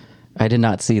weird. I did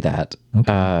not see that.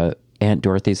 Okay. Aunt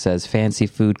Dorothy says, fancy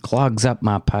food clogs up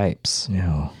my pipes.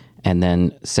 No. And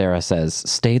then Sarah says,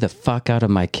 stay the fuck out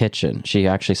of my kitchen. She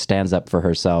actually stands up for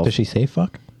herself. Does she say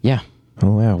fuck? Yeah.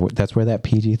 Oh, wow. That's where that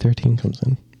PG-13 comes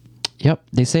in. Yep.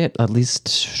 They say it at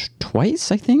least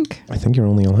twice, I think. I think you're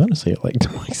only allowed to say it like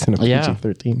twice in a Yeah.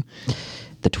 PG-13.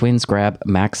 The twins grab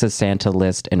Max's Santa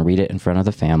list and read it in front of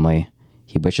the family.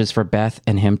 He wishes for Beth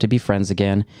and him to be friends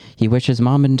again. He wishes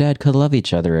Mom and Dad could love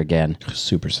each other again.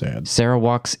 Super sad. Sarah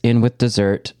walks in with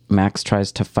dessert. Max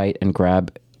tries to fight and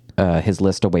grab his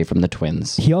list away from the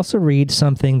twins. He also reads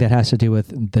something that has to do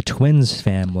with the twins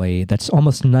family that's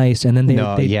almost nice. And then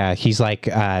they he's like,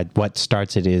 what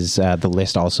starts it is the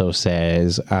list also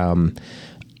says,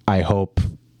 I hope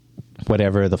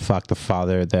whatever the fuck the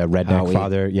father, the redneck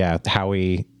father,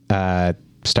 Howie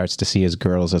starts to see his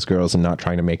girls as girls and not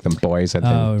trying to make them boys. And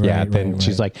then,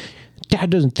 she's like, Dad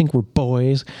doesn't think we're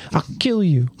boys. I'll kill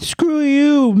you. Screw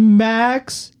you,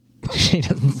 Max. She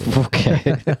doesn't.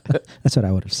 Okay. That's what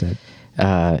I would have said.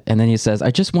 And then he says,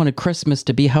 I just wanted Christmas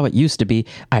to be how it used to be.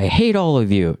 I hate all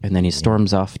of you. And then he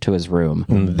storms off to his room.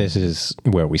 And this is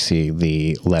where we see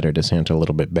the letter to Santa a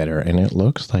little bit better. And it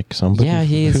looks like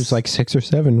somebody who's like 6 or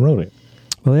 7 wrote it.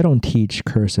 Well, they don't teach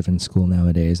cursive in school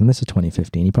nowadays. And this is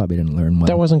 2015. You probably didn't learn well.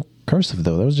 That wasn't cursive,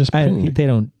 though. That was just pen. They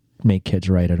don't make kids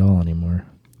write at all anymore.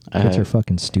 Kids are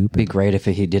fucking stupid. It'd be great if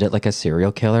he did it like a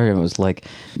serial killer and it was like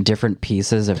different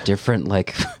pieces of different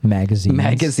like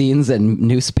magazines and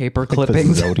newspaper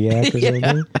clippings. The Zodiac or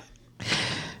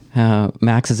something.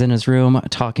 Max is in his room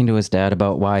talking to his dad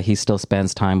about why he still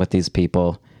spends time with these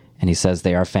people, and he says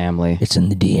they are family. It's in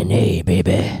the DNA,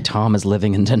 baby. Tom is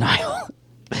living in denial.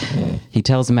 He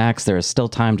tells Max there is still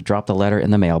time to drop the letter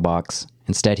in the mailbox.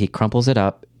 Instead, he crumples it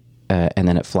up and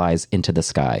then it flies into the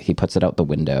sky. He puts it out the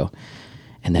window.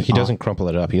 And then he doesn't crumple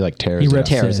it up. He like tears it.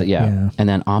 Tears it, yeah. And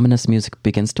then ominous music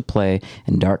begins to play,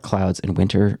 and dark clouds and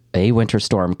a winter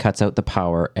storm cuts out the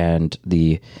power and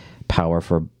the power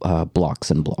for blocks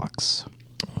and blocks.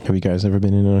 Have you guys ever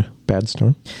been in a bad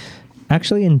storm?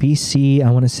 Actually, in BC,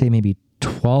 I want to say maybe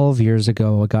 12 years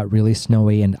ago, it got really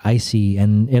snowy and icy,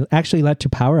 and it actually led to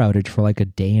power outage for like a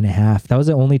day and a half. That was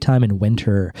the only time in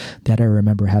winter that I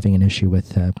remember having an issue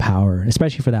with power,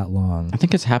 especially for that long. I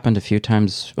think it's happened a few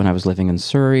times when I was living in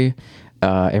Surrey.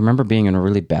 I remember being in a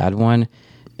really bad one.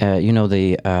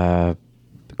 The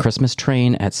Christmas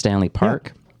train at Stanley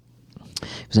Park. Yeah.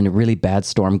 It was in a really bad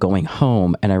storm going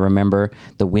home, and I remember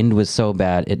the wind was so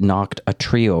bad it knocked a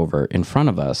tree over in front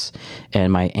of us,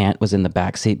 and my aunt was in the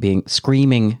backseat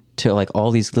screaming to like all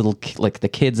these little like the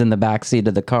kids in the backseat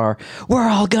of the car, we're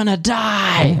all gonna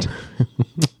die.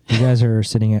 You guys are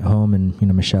sitting at home, and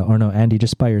Michelle, or no, Andy,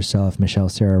 just by yourself. Michelle,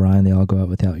 Sarah, Ryan, they all go out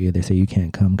without you. They say you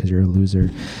can't come because you're a loser.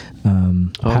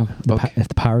 If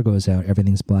the power goes out,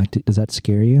 everything's black. Does that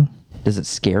scare you? Does it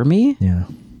scare me? Yeah.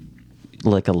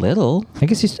 Like a little. I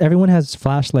guess everyone has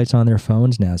flashlights on their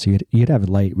phones now, so you'd have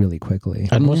light really quickly.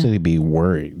 I'd mostly be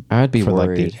worried. I'd be for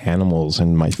worried. Like the animals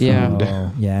and my food.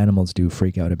 Yeah, animals do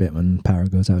freak out a bit when power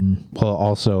goes out. Well,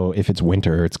 also if it's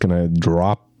winter, it's gonna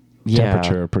drop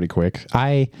temperature pretty quick.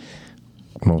 I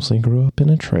mostly grew up in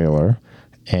a trailer,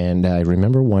 and I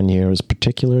remember one year it was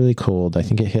particularly cold. I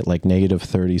think it hit like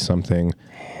 -30 something.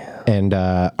 And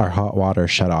our hot water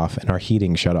shut off and our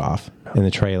heating shut off in the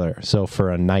trailer. So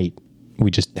for a night, we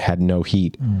just had no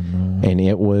heat, and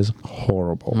it was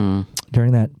horrible.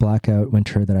 During that blackout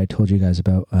winter that I told you guys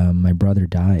about, my brother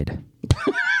died.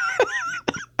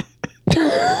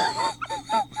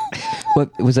 What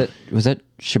was it? Was that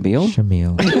Shamil?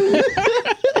 Shamil.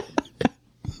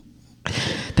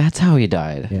 That's how he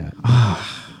died. Yeah.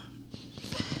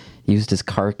 Used his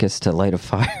carcass to light a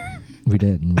fire. We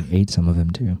did, and we ate some of him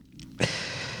too.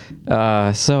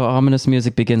 So ominous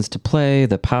music begins to play.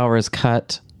 The power is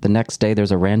cut. The next day,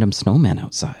 there's a random snowman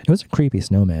outside. It was a creepy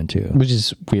snowman, too. Which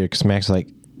is weird, because Max like,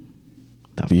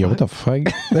 what the fuck?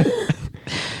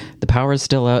 The power is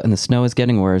still out, and the snow is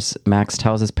getting worse. Max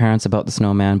tells his parents about the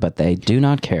snowman, but they do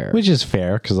not care. Which is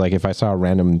fair, because like if I saw a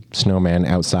random snowman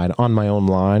outside on my own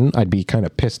lawn, I'd be kind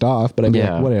of pissed off, but I'd be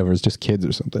like, whatever, it's just kids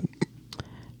or something.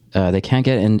 They can't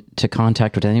get into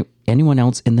contact with anyone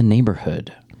else in the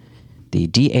neighborhood. The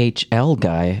DHL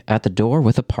guy at the door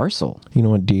with a parcel. You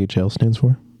know what DHL stands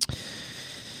for?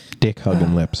 Dick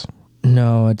hugging lips.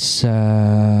 No, it's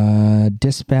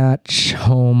Dispatch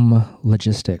Home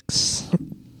Logistics.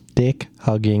 Dick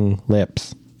hugging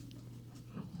lips.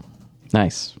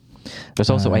 Nice. There's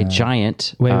also a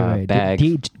giant Wait. bag.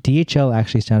 DHL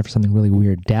actually stands for something really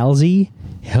weird. Dalsey,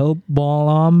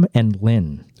 Hilbaum, and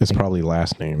Lynn. It's probably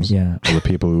last names. Yeah. Of the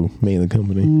people who made the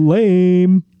company.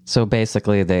 Lame. So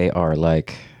basically, they are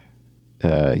like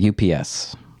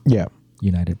UPS. Yeah.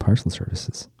 United Parcel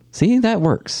Services. See, that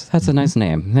works. That's a nice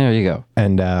name. There you go.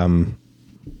 And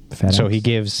FedEx. so he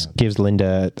gives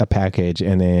Linda a package,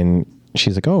 and then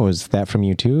she's like, "Oh, is that from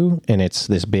you too?" And it's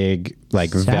this big,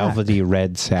 like, Sack. velvety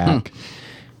red sack.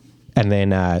 And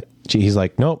then he's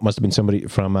like, "Nope, must have been somebody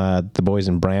from the Boys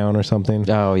in Brown or something."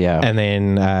 Oh, yeah. And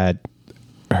then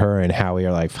her and Howie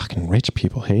are like, "Fucking rich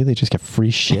people, hey? They just get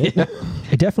free shit."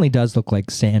 It definitely does look like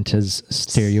Santa's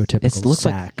stereotypical It looks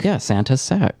sack. like, yeah, Santa's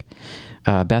sack.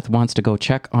 Beth wants to go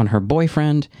check on her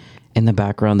boyfriend. In the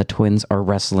background, the twins are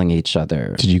wrestling each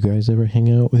other. Did you guys ever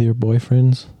hang out with your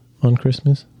boyfriends on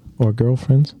Christmas or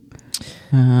girlfriends?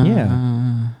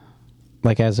 Yeah.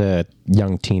 Like as a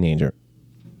young teenager?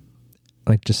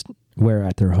 Like just where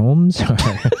at their homes? Or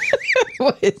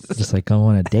just like go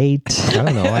on a date? I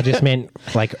don't know. I just meant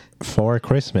like for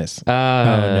Christmas. Oh,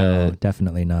 no,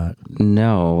 definitely not.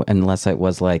 No, unless it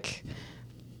was like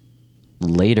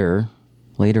later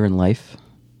in life.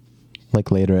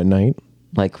 Like later at night?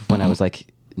 Like when I was like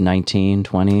 19,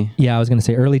 20. Yeah, I was going to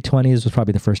say early 20s was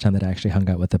probably the first time that I actually hung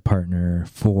out with a partner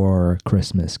for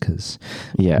Christmas because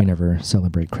Yeah. we never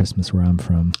celebrate Christmas where I'm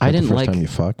from. I The didn't first like... time you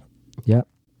fucked? Yep.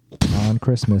 On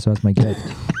Christmas, that was my gift.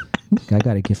 I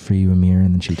got a gift for you, Amir.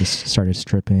 And then she just started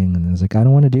stripping. And I was like, I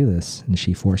don't want to do this. And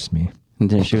she forced me. And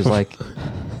then she was like,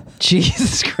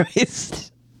 Jesus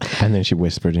Christ. And then she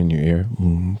whispered in your ear,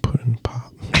 pudding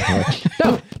pop.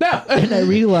 And I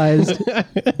realized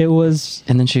it was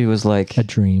And then she was like, a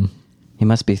dream. you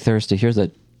must be thirsty. Here's a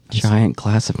giant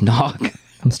glass of nog.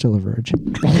 I'm still a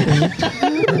virgin.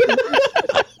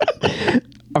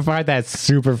 I find that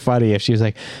super funny if she was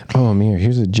like, "Oh, Amir,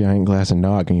 here's a giant glass of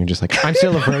nog," and you're just like, "I'm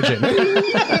still a virgin."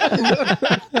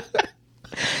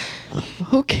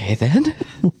 Okay, then.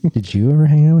 Did you ever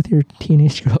hang out with your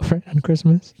teenage girlfriend on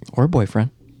Christmas? Or boyfriend.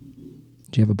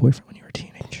 Did you have a boyfriend when you were a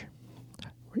teenager?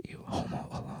 Were you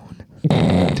homo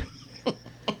alone?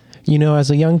 You know,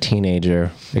 as a young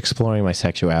teenager exploring my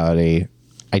sexuality,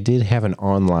 I did have an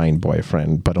online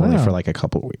boyfriend, but only Wow. for like a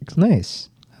couple weeks. Nice.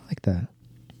 I like that.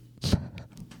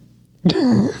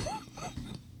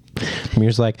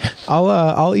 Amir's like,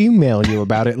 I'll email you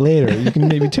about it later. You can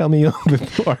maybe tell me a little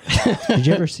bit more. Did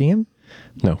you ever see him?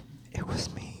 No, It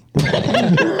was me.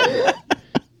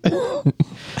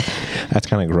 that's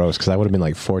kind of gross because I would have been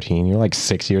like 14. You're like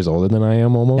 6 years older than I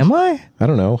am almost. Am I? I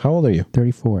don't know. How old are you?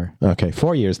 34. Okay,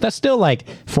 4 years. That's still like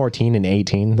 14 and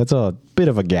 18. That's a bit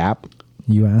of a gap.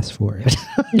 You asked for it.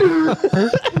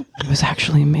 It was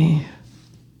actually me.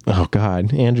 Oh,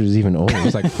 God. Andrew's even older.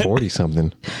 He's like 40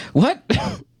 something. What?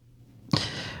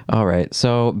 All right.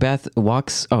 So Beth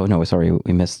walks. Oh, no, sorry.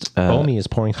 We missed. Omi is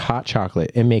pouring hot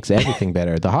chocolate. It makes everything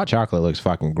better. The hot chocolate looks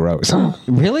fucking gross.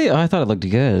 Really? Oh, I thought it looked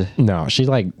good. No, she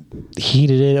like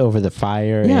heated it over the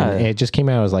fire. Yeah. And it just came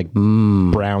out as like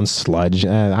brown sludge.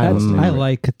 I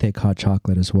like thick hot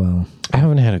chocolate as well. I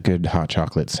haven't had a good hot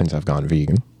chocolate since I've gone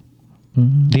vegan.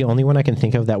 The only one I can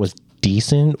think of that was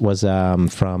decent was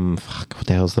from what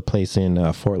the hell's the place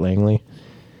in Fort Langley?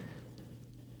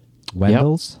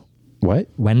 Wendell's? What?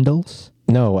 Wendell's?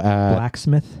 No,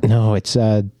 Blacksmith? no, it's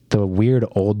the weird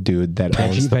old dude that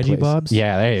owns the Veggie place. Bob's?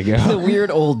 Yeah, there you The go. weird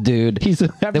old dude.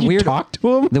 Have the you weird talked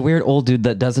to him? The weird old dude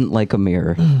that doesn't like a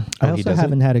mirror. I he also doesn't?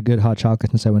 haven't had a good hot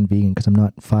chocolate since I went vegan because I'm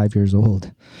not 5 years old.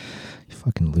 You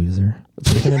fucking loser.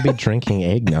 You're gonna be drinking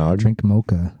eggnog. Drink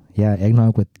mocha. Yeah,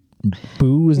 eggnog with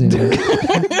booze in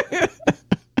it.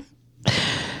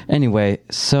 Anyway,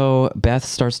 so Beth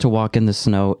starts to walk in the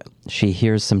snow. She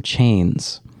hears some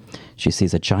chains. She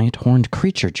sees a giant horned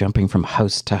creature jumping from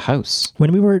house to house.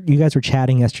 When you guys were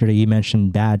chatting yesterday, you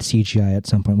mentioned bad CGI at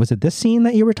some point. Was it this scene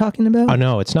that you were talking about? Oh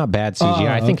no, it's not bad CGI.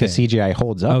 I think the okay. CGI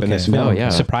holds up in this Okay. film. Oh, yeah.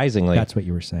 Surprisingly. That's what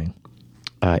you were saying.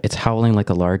 It's howling like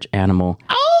a large animal.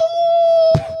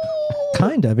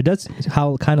 Kind of. It does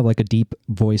howl kind of like a deep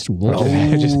voiced wolf.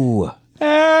 Ooh.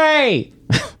 Hey!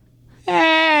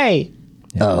 Hey!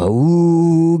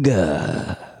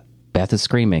 Ooga. Beth is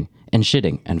screaming and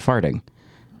shitting and farting.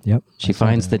 Yep. She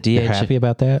finds the You DH. happy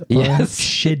about that? Yes.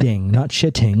 Shitting, not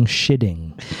shitting,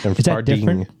 shitting. And Is that farting.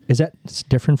 different? Is that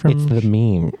different from? It's the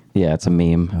meme. Yeah, it's a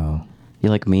meme. Oh, You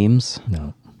like memes?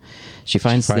 no. She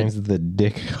finds the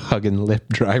dick hugging lip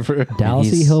driver. Dalsey,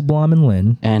 he's- Hillblom, and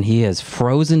Lynn. and he is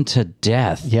frozen to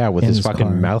death. Yeah, with In his his fucking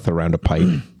car. mouth around a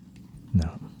pipe. No.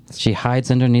 She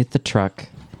hides underneath the truck.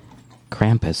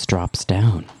 Krampus drops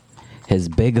down. His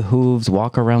big hooves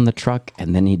walk around the truck,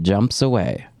 and then he jumps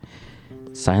away.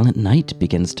 Silent Night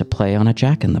begins to play on a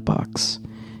jack-in-the-box.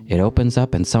 It opens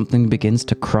up and something begins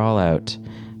to crawl out.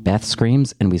 Beth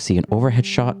screams, and we see an overhead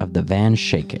shot of the van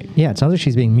shaking. Yeah, it sounds like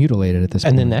she's being mutilated at this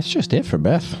point. And then that's just it for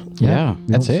Beth. Yeah. We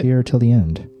that's don't it. see her till the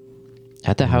end.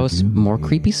 At the house, more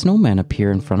creepy snowmen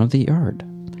appear in front of the yard.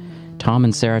 Tom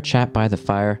and Sarah chat by the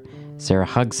fire. Sarah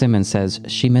hugs him and says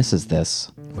she misses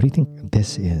this. What do you think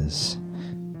this is?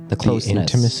 The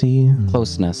closeness. Intimacy.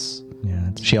 Closeness. Yeah,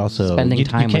 it's She also Spending you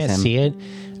time with can't him. see it.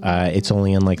 It's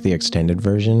only in like the extended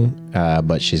version,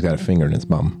 but she's got a finger in his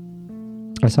bum.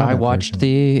 I saw I that watched version.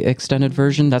 the extended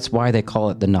version. That's why they call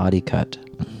it the naughty cut.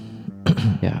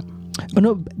 Yeah. Oh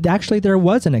no, actually there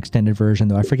was an extended version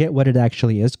though. I forget what it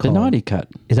actually is The called. naughty cut.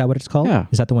 Is that what it's called? Yeah.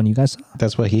 Is that the one you guys saw?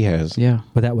 That's what he has. Yeah.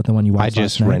 Was that what the one you watched? I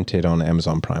just last night? rented on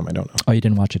Amazon Prime. I don't know. Oh, you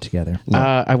didn't watch it together.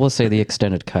 I will say the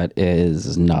extended cut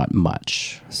is not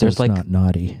much. So There's it's like not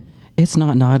naughty. it's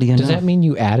not naughty enough. Does that mean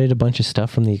you added a bunch of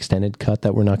stuff from the extended cut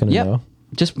that we're not going to Yep. know?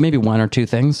 Just maybe one or two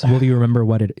things. Will you remember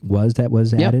what it was that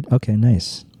was Yep. added? Okay,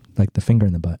 nice. Like the finger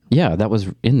in the butt. Yeah, that was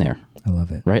in there, I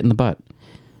love it. right in the butt.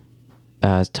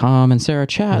 Tom and Sarah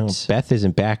chat. No, Beth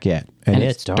isn't back yet, and, And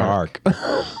it's it's dark.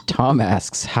 dark. Tom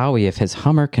asks Howie if his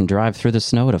Hummer can drive through the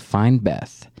snow to find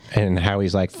Beth. And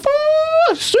Howie's like,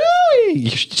 Suey!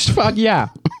 Fuck yeah.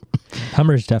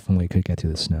 Hummers definitely could get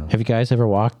through the snow. Have you guys ever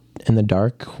walked in the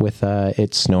dark with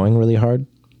it snowing really hard?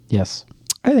 Yes.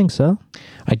 I think so.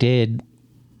 I did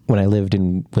when I lived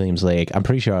in Williams Lake. I'm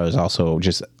pretty sure I was also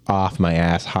just off my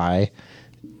ass high.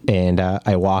 And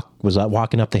I was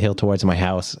walking up the hill towards my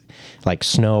house, like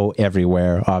snow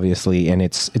everywhere, obviously, and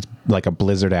it's like a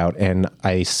blizzard out. And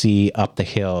I see up the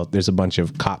hill, there's a bunch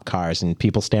of cop cars and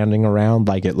people standing around,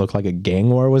 like it looked like a gang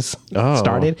war was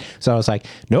started. So I was like,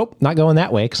 nope, not going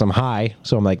that way because I'm high.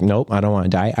 So I'm like, nope, I don't want to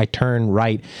die. I turn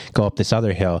right, go up this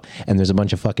other hill, and there's a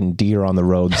bunch of fucking deer on the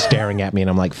road staring at me, and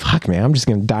I'm like, fuck, man, I'm just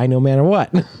gonna die no matter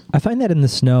what. I find that in the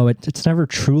snow, it's never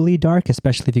truly dark,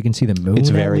 especially if you can see the moon. It's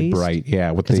at very least, bright, yeah,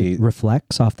 with 'cause the it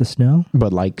reflects off the snow.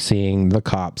 but like seeing the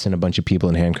cops and a bunch of people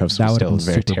in handcuffs That was would have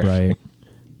still been very super terrifying.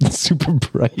 bright. Super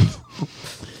bright.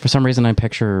 For some reason, I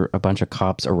picture a bunch of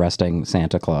cops arresting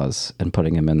Santa Claus and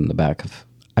putting him in the back of.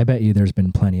 I bet you there's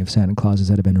been plenty of Santa Clauses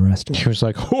that have been arrested. He was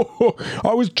like, oh,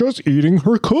 I was just eating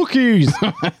her cookies.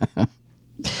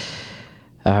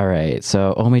 All right,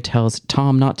 so Omi tells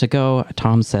Tom not to go.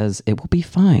 Tom says it will be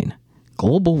fine.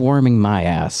 Global warming my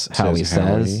ass, Howie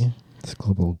says. Howie. It's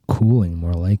global cooling,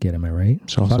 more like it. Am I right?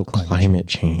 It's also Fuck climate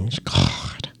change.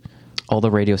 God. All the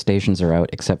radio stations are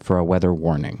out except for a weather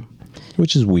warning.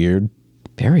 Which is weird.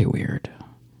 Very weird.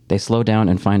 They slow down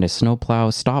and find a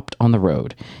snowplow stopped on the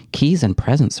road. Keys and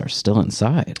presents are still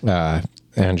inside.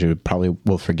 Andrew probably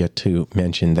will forget to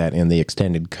mention that in the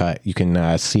extended cut, you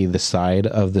can see the side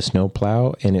of the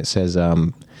snowplow and it says,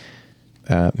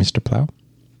 Mr. Plow.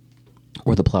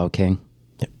 Or the Plow King.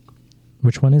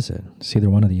 Which one is it? It's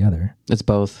either one or the other. It's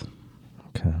both.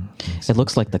 Okay. It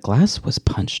looks like the glass was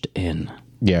punched in.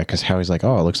 Yeah, because Howie's like,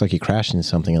 oh, it looks like he crashed into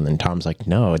something. And then Tom's like,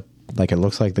 no, it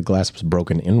looks like the glass was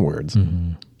broken inwards.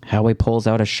 Mm-hmm. Howie pulls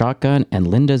out a shotgun and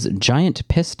Linda's giant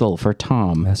pistol for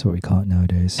Tom. That's what we call it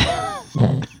nowadays.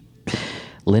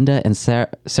 Linda and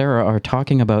Sarah are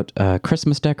talking about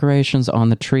Christmas decorations on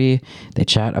the tree. They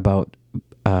chat about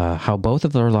how both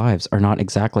of their lives are not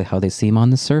exactly how they seem on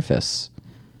the surface.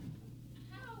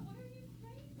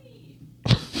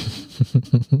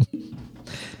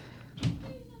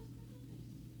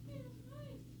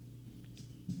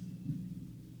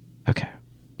 Okay.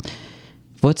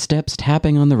 Footsteps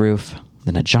tapping on the roof,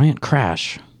 then a giant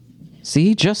crash.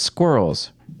 See, just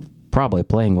squirrels. Probably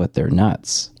playing with their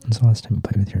nuts. When's the last time you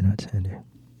played with your nuts, Andy?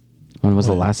 When was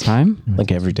the last time?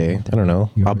 Like every day. I don't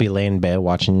know. I'll be laying in bed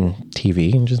watching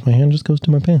TV and just my hand just goes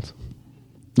to my pants.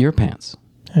 Your pants.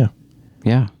 Yeah.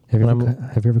 Yeah. Have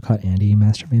you ever caught Andy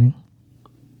masturbating?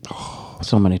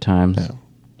 So many times. Yeah.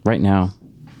 Right now.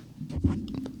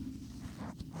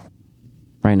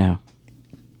 Right now.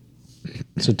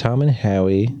 So Tom and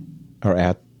Howie are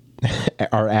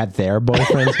at their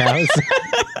boyfriend's house.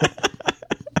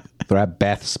 They're at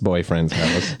Beth's boyfriend's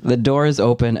house. The door is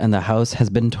open and the house has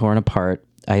been torn apart.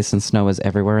 Ice and snow is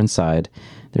everywhere inside.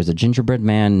 There's a gingerbread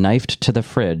man knifed to the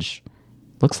fridge.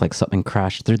 Looks like something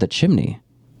crashed through the chimney.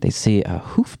 They see a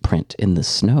hoof print in the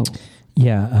snow.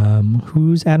 Yeah.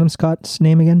 Who's Adam Scott's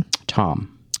name again?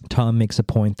 Tom. Tom makes a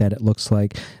point that it looks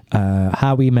like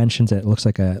Howie mentions that it looks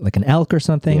like an elk or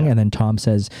something, and then Tom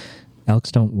says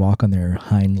elks don't walk on their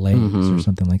hind legs or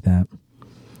something like that.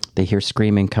 They hear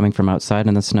screaming coming from outside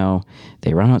in the snow.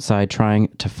 They run outside trying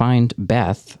to find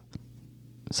Beth.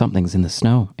 Something's in the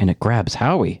snow, and it grabs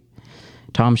Howie.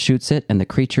 Tom shoots it, and the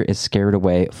creature is scared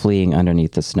away, fleeing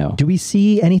underneath the snow. Do we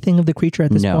see anything of the creature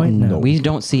at this point? No, we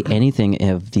don't see anything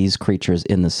of these creatures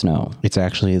in the snow. It's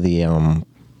actually the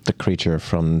creature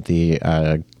from the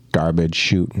garbage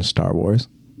chute in Star Wars.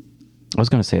 I was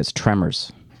going to say it's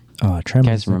Tremors. Oh, Tremors.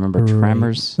 You guys remember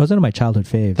Tremors? That was one of my childhood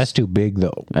faves. That's too big,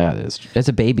 though. Yeah, it is. It's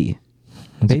a baby.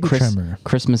 Baby Tremor.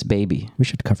 Christmas baby. We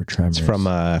should cover Tremors. It's from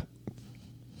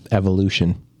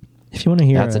Evolution. If you want to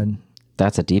hear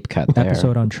that's a deep cut there.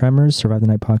 Episode on Tremors,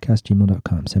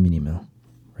 survivethenightpodcast@gmail.com. Send me an email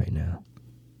right now.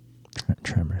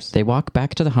 Tremors. They walk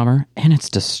back to the Hummer, and it's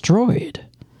destroyed.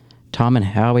 Tom and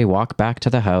Howie walk back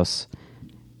to the house,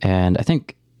 and I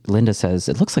think Linda says,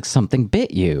 it looks like something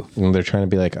bit you. And they're trying to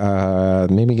be like,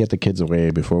 maybe get the kids away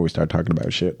before we start talking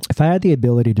about shit. If I had the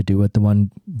ability to do it, the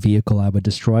one vehicle I would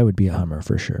destroy would be a Hummer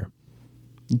for sure.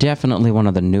 Definitely one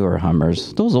of the newer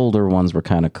Hummers. Those older ones were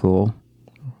kind of cool.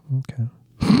 Okay.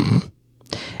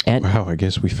 And wow, I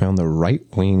guess we found the right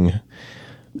wing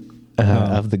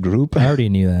of the group. I already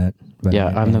knew that. Yeah,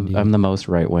 I'm the most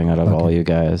right wing out of all you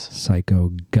guys.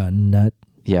 Psycho gun nut.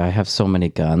 Yeah, I have so many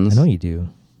guns. I know you do.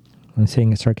 I'm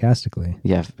saying it sarcastically.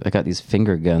 Yeah, I got these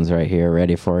finger guns right here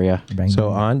ready for you. Bang, So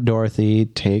bang. Aunt Dorothy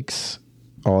takes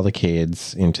all the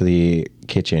kids into the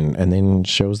kitchen and then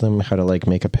shows them how to like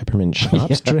make a peppermint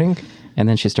schnapps drink. And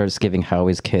then she starts giving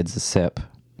Howie's kids a sip.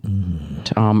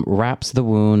 Tom wraps the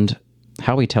wound.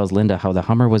 Howie tells Linda how the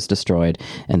Hummer was destroyed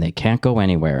and they can't go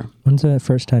anywhere. When's the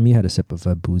first time you had a sip of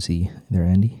a boozy there,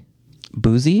 Andy?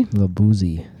 Boozy? A little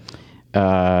boozy.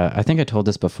 I think I told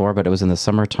this before, but it was in the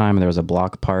summertime and there was a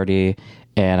block party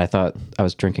and I thought I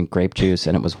was drinking grape juice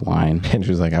and it was wine. And she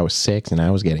was like, I was 6 and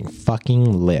I was getting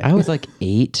fucking lit. I was like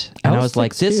 8 and I was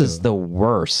like, 6 this too. is the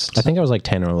worst. I think I was like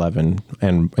 10 or 11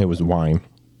 and it was wine.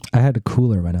 I had a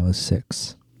cooler when I was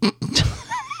 6.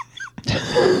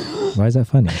 Why is that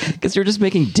funny? Because you're just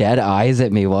making dead eyes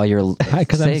at me while you're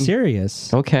Because I'm saying-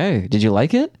 serious. Okay. Did you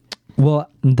like it? Well,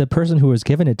 the person who was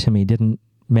giving it to me didn't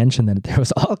mention that there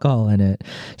was alcohol in it.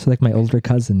 So like my older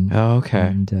cousin. Oh, okay.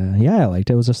 And yeah, I liked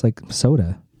it. It was just like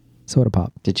soda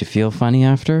pop. Did you feel funny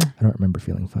after? I don't remember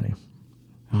feeling funny.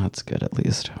 Oh, that's good at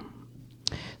least.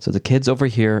 So the kids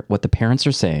overhear what the parents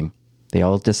are saying. They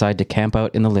all decide to camp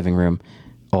out in the living room.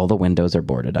 All the windows are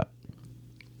boarded up.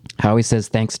 Howie says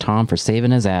thanks Tom for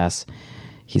saving his ass.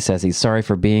 He says he's sorry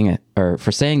for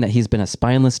for saying that he's been a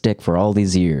spineless dick for all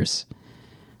these years.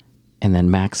 And then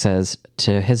Max says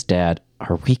to his dad,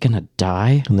 are we gonna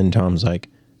die? And then Tom's like,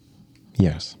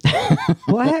 yes.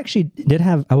 Well, I actually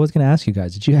I was going to ask you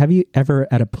guys, have you ever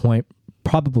at a point,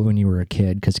 probably when you were a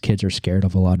kid, because kids are scared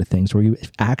of a lot of things, where you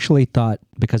actually thought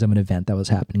because of an event that was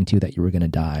happening to you that you were going to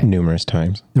die? Numerous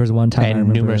times. There was one time I And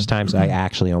remember, numerous times I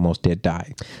actually almost did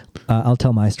die. I'll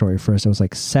tell my story first. I was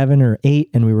like 7 or 8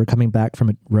 and we were coming back from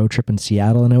a road trip in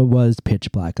Seattle and it was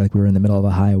pitch black. Like we were in the middle of a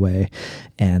highway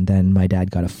and then my dad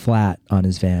got a flat on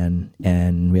his van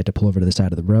and we had to pull over to the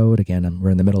side of the road. Again, we're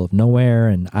in the middle of nowhere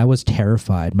and I was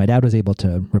terrified. My dad was able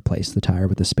to replace the tire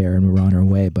with the spare and we were on our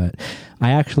way, but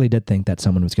I actually did think that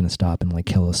someone was going to stop and like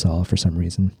kill us all for some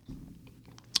reason.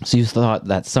 So you thought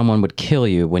that someone would kill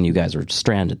you when you guys were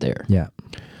stranded there? Yeah.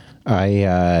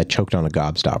 I choked on a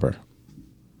gobstopper.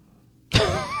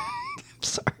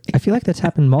 Sorry. I feel like that's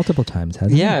happened multiple times,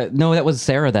 hasn't it? Yeah, no, that was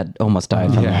Sarah that almost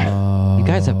died from that. You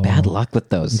guys have bad luck with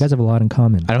those. You guys have a lot in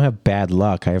common. I don't have bad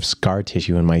luck. I have scar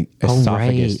tissue in my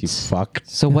esophagus, right. you fuck.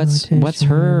 So what's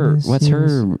her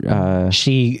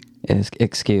She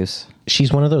excuse?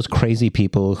 she's one of those crazy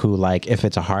people who, like, if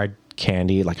it's a hard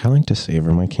candy, like I like to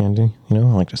savor my candy, you know,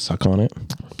 I like to suck on it.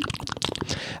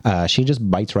 She just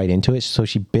bites right into it. So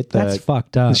she bit the. That's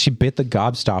fucked up. She bit the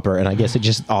gobstopper, and I guess it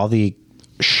just all the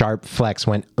sharp flecks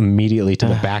went immediately to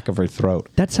the back of her throat.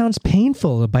 That sounds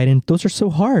painful. Bite in. Those are so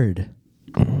hard.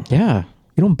 Yeah.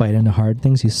 You don't bite into hard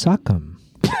things. You suck them.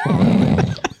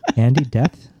 Andy,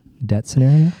 death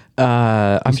scenario.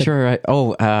 I'm sure.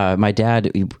 My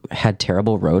dad had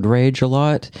terrible road rage a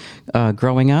lot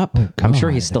growing up. I'm sure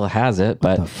he still has it.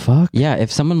 But the fuck? yeah,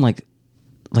 if someone like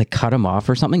like cut him off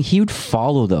or something, he would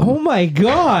follow them. Oh my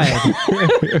god!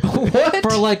 What?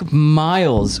 For like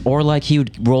miles, or like he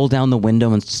would roll down the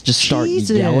window and just start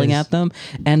Jesus. yelling at them.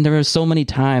 And there were so many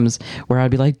times where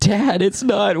I'd be like, Dad, it's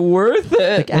not worth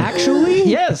it. Like, actually?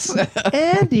 Yes.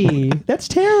 Andy, that's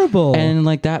terrible. And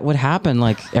like that would happen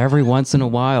like every once in a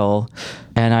while.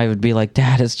 And I would be like,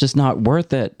 Dad, it's just not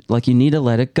worth it. Like, you need to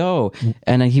let it go.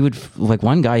 And he would, like,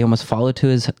 one guy, he almost followed to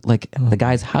his, like, the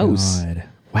guy's house. God.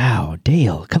 Wow,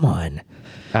 Dale, come on.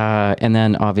 And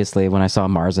then obviously when I saw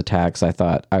Mars Attacks, I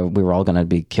thought we were all going to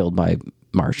be killed by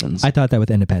Martians. I thought that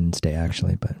with Independence Day,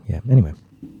 actually, but yeah. Anyway,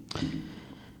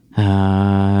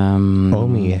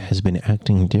 Omi has been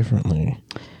acting differently.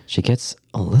 She gets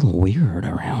a little weird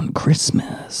around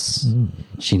Christmas.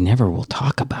 She never will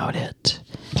talk about it.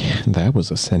 That was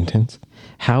a sentence.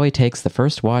 Howie takes the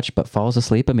first watch but falls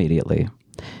asleep immediately.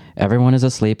 Everyone is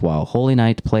asleep while Holy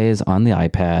Night plays on the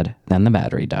iPad. Then the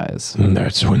battery dies. And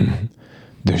that's when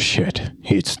the shit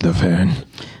hits the fan.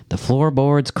 The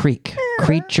floorboards creak.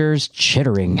 Creatures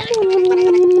chittering.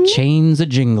 Chains a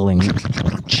jingling.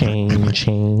 Chain,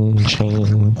 chain,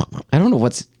 chain. I don't know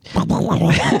what's...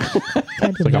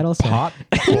 it's like A pot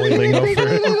boiling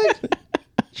over.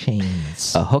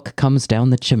 Chains. A hook comes down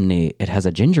the chimney. It has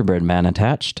a gingerbread man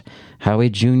attached. Howie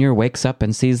Jr. wakes up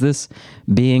and sees this.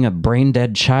 Being a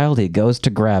brain-dead child, he goes to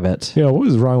grab it. Yeah, what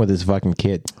was wrong with this fucking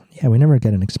kid? Yeah, we never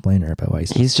get an explainer about why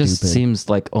he's Just stupid. seems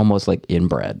like almost like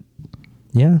inbred.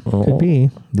 Yeah, could be.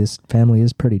 This family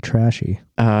is pretty trashy.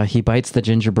 He bites the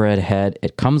gingerbread head.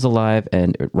 It comes alive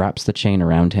and it wraps the chain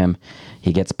around him.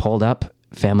 He gets pulled up.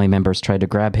 Family members try to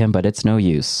grab him, but it's no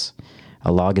use.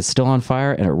 A log is still on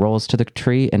fire and it rolls to the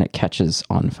tree and it catches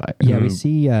on fire. Yeah, we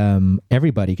see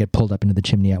everybody get pulled up into the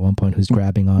chimney at one point who's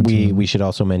grabbing onto him. We should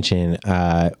also mention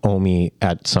Omi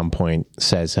at some point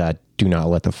says, do not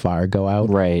let the fire go out.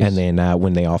 Right. And then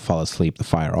when they all fall asleep, the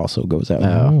fire also goes out.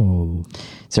 Oh.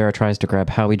 Sarah tries to grab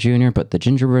Howie Jr., but the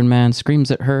gingerbread man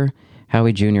screams at her.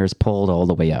 Howie Jr. is pulled all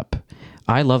the way up.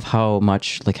 I love how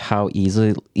much, like how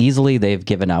easily they've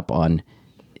given up on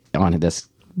this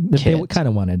kid. They kind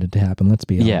of wanted it to happen, let's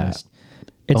be Yeah. honest.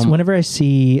 It's whenever I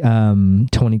see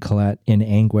Toni Collette in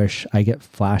anguish, I get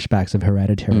flashbacks of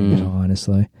Hereditary,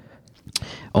 honestly.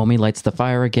 Omi lights the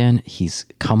fire again. He's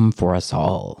come for us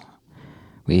all.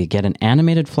 We get an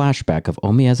animated flashback of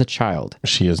Omi as a child.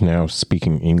 She is now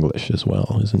speaking English as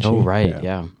well, isn't she? Oh, right,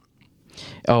 yeah.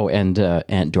 Oh, and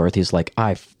Aunt Dorothy's like,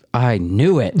 I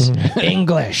knew it.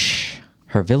 English.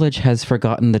 Her village has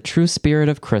forgotten the true spirit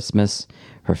of Christmas.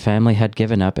 Her family had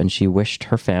given up, and she wished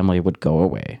her family would go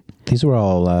away. These were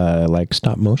all like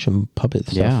stop motion puppet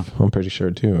stuff. Yeah. I'm pretty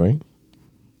sure too, right?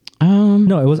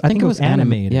 No, it was. I think it was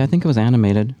animated. Yeah, I think it was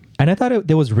animated. And I thought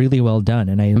it was really well done,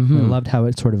 and I loved how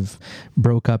it sort of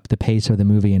broke up the pace of the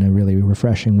movie in a really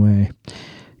refreshing way.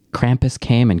 Krampus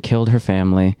came and killed her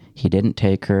family. He didn't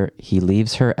take her. He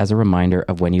leaves her as a reminder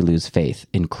of when you lose faith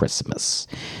in Christmas.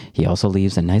 He also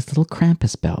leaves a nice little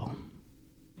Krampus bell.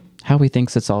 Howie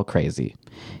thinks it's all crazy.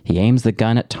 He aims the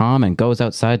gun at Tom and goes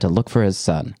outside to look for his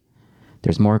son.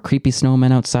 There's more creepy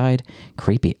snowmen outside,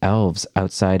 creepy elves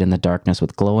outside in the darkness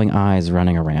with glowing eyes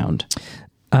running around.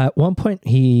 At one point,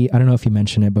 I don't know if you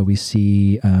mentioned it, but we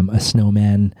see a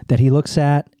snowman that he looks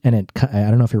at, and I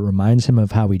don't know if it reminds him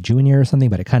of Howie Jr. or something,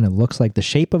 but it kind of looks like the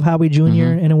shape of Howie Jr.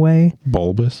 in a way.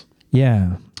 Bulbous.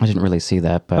 Yeah. I didn't really see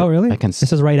that, but Oh, really? I can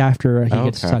This is right after he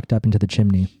gets okay. sucked up into the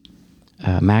chimney.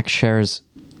 Max shares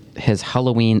his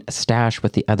Halloween stash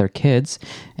with the other kids,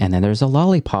 and then there's a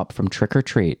lollipop from Trick or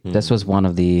Treat. This was one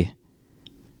of the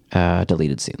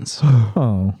deleted scenes.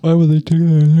 Oh. Why would they take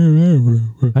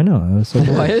that? I know. I was so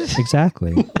What?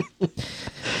 Exactly.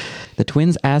 The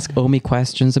twins ask Omi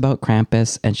questions about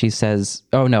Krampus, and she says,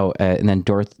 oh no, and then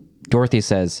Dorothy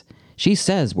says, she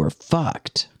says we're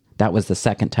fucked. That was the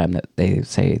second time that they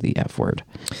say the F word.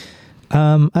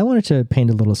 I wanted to paint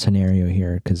a little scenario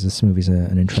here because this movie's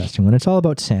an interesting one. It's all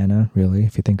about Santa, really,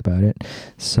 if you think about it.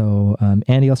 So,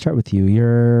 Andy, I'll start with you.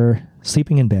 You're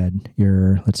sleeping in bed.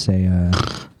 You're, let's say,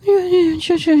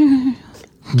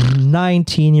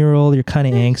 19-year-old. You're kind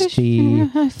of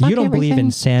angsty. You don't believe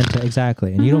in Santa,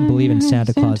 exactly, and you don't believe in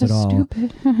Santa Claus at all.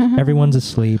 Everyone's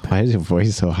asleep. Why is your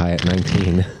voice so high at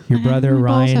 19? Your brother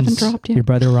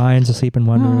Ryan's asleep in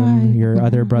one room. Your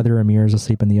other brother Amir's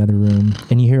asleep in the other room,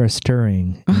 and you hear a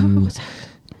stirring.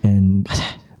 And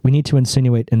we need to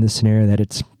insinuate in this scenario that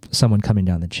it's someone coming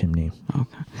down the chimney.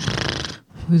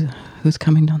 Okay. Who's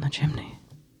coming down the chimney?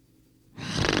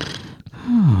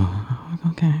 Oh,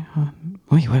 okay.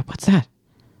 Wait, what's that?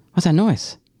 What's that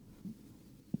noise?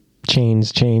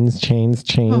 Chains.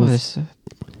 Oh, there's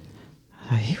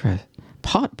I hear a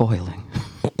pot boiling.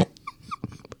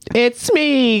 It's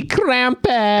me,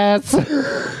 Krampus.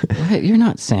 What? You're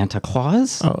not Santa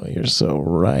Claus. Oh, you're so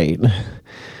right.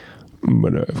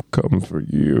 But I've come for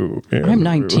you. I'm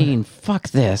 19. Fuck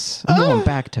this. I'm going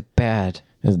back to bed.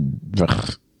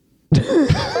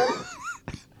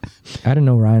 I didn't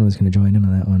know Ryan was going to join in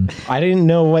on that one. I didn't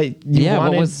know what you Yeah, what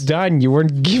wanted was- done. You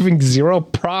weren't giving zero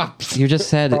props. You just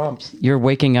said Prompts. you're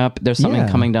waking up. There's something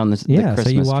coming down the Yeah, Christmas so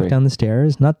you walk tree. down the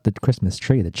stairs, not the Christmas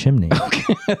tree, the chimney.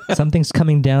 Something's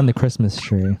coming down the Christmas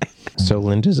tree. So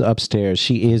Linda's upstairs.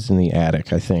 She is in the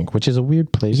attic, I think, which is a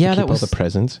weird place Yeah, to that keep was- all the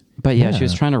presents. But yeah, she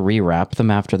was Yeah. trying to rewrap them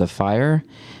after the fire,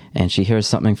 and she hears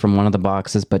something from one of the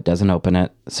boxes but doesn't open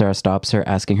it. Sarah stops her,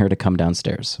 asking her to come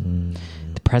downstairs.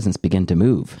 The presents begin to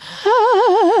move.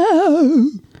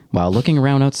 While looking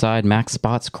around outside, Max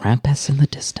spots Krampus in the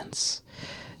distance.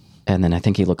 And then I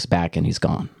think he looks back and he's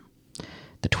gone.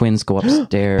 The twins go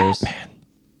upstairs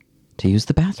to use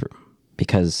the bathroom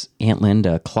because Aunt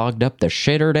Linda clogged up the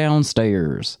shitter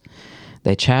downstairs.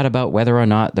 They chat about whether or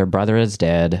not their brother is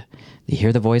dead. They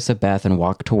hear the voice of Beth and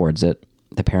walk towards it.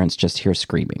 The parents just hear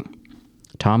screaming.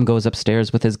 Tom goes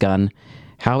upstairs with his gun.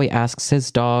 Howie asks his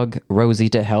dog, Rosie,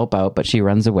 to help out, but she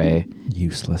runs away.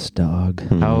 Useless dog.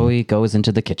 Howie goes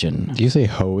into the kitchen. Do you say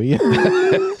Hoey?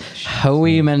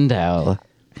 Howie Mandel.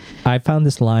 I found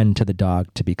this line to the dog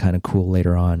to be kind of cool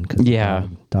later on because Yeah.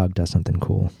 dog does something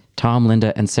cool. Tom,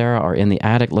 Linda, and Sarah are in the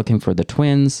attic looking for the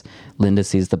twins. Linda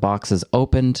sees the boxes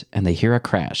opened and they hear a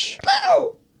crash.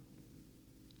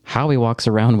 Howie walks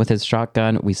around with his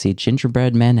shotgun. We see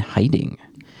gingerbread men hiding.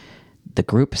 The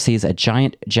group sees a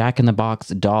giant Jack-in-the-Box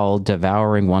doll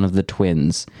devouring one of the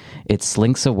twins. It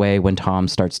slinks away when Tom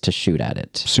starts to shoot at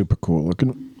it. Super cool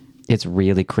looking. It's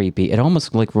really creepy. It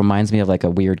almost like reminds me of like a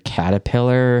weird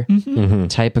caterpillar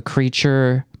type of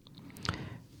creature.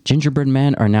 Gingerbread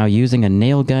men are now using a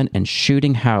nail gun and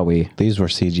shooting Howie. These were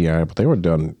CGI, but they were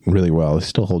done really well. They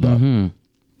still hold up.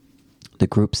 The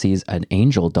group sees an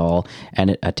angel doll and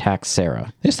it attacks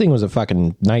Sarah. This thing was a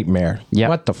fucking nightmare. Yep.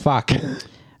 What the fuck?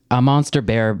 A monster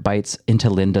bear bites into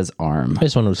Linda's arm,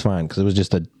 This one was fine because it was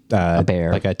just a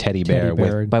bear. like a teddy bear,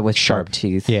 bear. but with sharp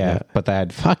teeth. yeah, but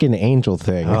that fucking angel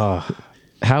thing.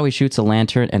 Howie shoots a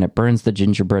lantern and it burns the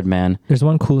gingerbread man. There's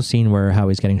one cool scene where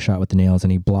Howie's getting shot with the nails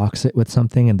and he blocks it with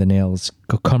something and the nails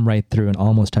come right through and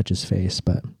almost touch his face,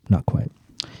 but not quite.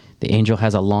 The angel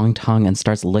has a long tongue and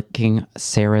starts licking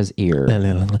Sarah's ear.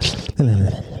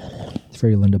 It's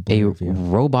very Linda Blair A of you.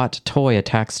 robot toy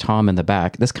attacks Tom in the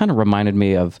back. This kind of reminded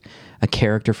me of a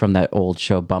character from that old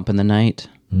show, Bump in the Night.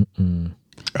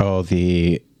 Oh,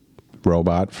 the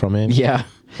robot from it. Yeah.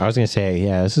 I was gonna say,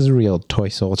 yeah, this is a real toy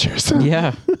soldiers.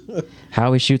 Yeah.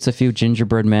 Howie shoots a few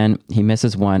gingerbread men. He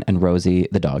misses one, and Rosie,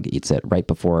 the dog, eats it right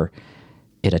before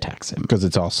it attacks him. Because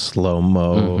it's all slow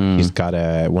mo. He's got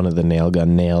one of the nail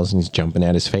gun nails, and he's jumping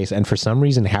at his face. And for some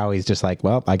reason, Howie's just like,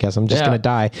 well, I guess I'm just Yeah. gonna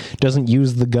die. Doesn't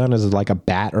use the gun as like a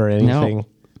bat or anything.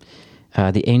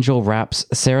 The angel wraps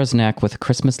Sarah's neck with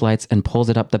Christmas lights and pulls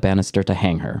it up the banister to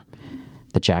hang her.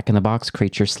 The Jack-in-the-Box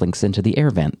creature slinks into the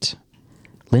air vent.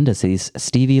 Linda sees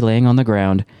Stevie laying on the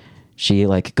ground. She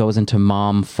goes into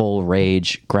mom full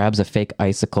rage, grabs a fake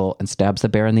icicle and stabs the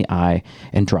bear in the eye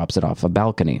and drops it off a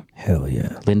balcony. Hell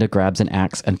yeah. Linda grabs an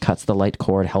axe and cuts the light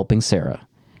cord, helping Sarah.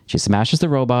 She smashes the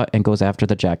robot and goes after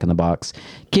the Jack-in-the-Box.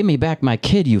 Give me back my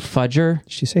kid, you fudger.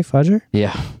 Did she say fudger?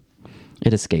 Yeah.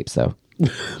 It escapes, though.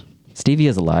 Stevie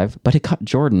is alive, but it caught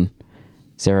Jordan.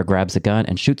 Sarah grabs a gun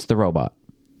and shoots the robot.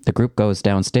 The group goes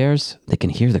downstairs. They can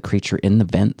hear the creature in the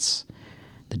vents.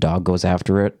 The dog goes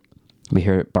after it. We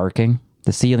hear it barking.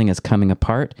 The ceiling is coming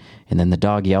apart, and then the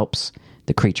dog yelps.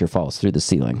 The creature falls through the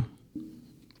ceiling.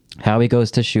 Howie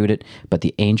goes to shoot it, but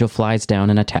the angel flies down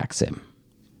and attacks him.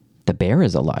 The bear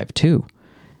is alive, too.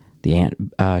 The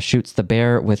ant shoots the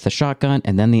bear with the shotgun,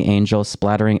 and then the angel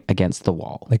splattering against the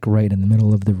wall. Like right in the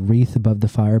middle of the wreath above the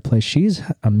fireplace. She's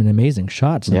an amazing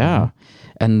shot. Yeah.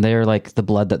 And they're the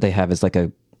blood that they have is like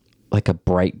a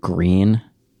bright green.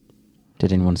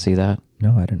 Did anyone see that?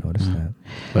 No, I didn't notice that.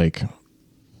 Like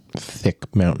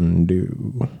thick Mountain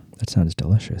Dew. That sounds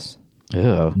delicious.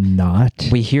 Ew. Not.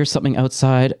 We hear something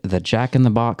outside. The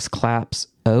Jack-in-the-Box claps.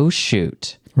 Oh,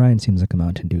 shoot. Ryan seems like a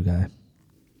Mountain Dew guy.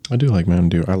 I do like Mountain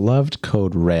Dew. I loved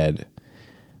Code Red,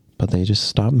 but they just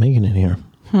stopped making it here.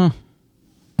 I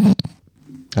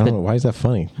don't know. Why is that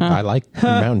funny? I like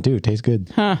Mountain Dew. It tastes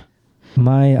good.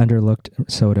 My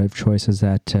underlooked soda of choice is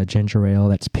that ginger ale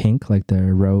that's pink, like the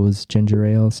rose ginger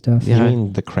ale stuff. You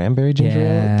mean the cranberry ginger ale?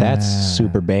 Yeah. That's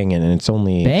super banging, and it's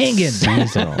only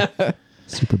seasonal.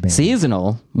 Super bang.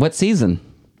 Seasonal? What season?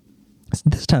 It's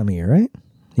this time of year, right?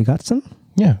 You got some?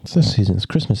 Yeah, it's this season. It's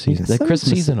Christmas season. The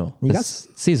Christmas seasonal. You got It's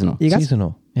seasonal. You got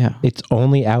Seasonal. Yeah. It's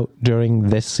only out during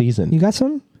this season. You got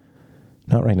some?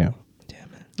 Not right now.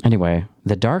 Anyway,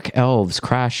 the dark elves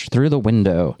crash through the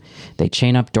window. They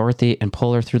chain up Dorothy and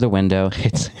pull her through the window.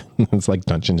 It's like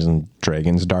Dungeons and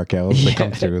Dragons dark elves that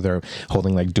come through. They're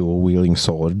holding like dual wielding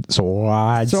swords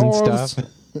and stuff.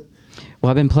 Well,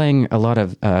 I've been playing a lot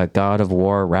of God of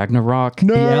War Ragnarok.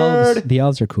 The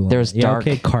elves are cool. There's dark-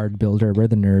 okay, card builder. We're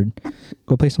the nerd.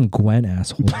 Go play some Gwen,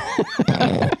 asshole.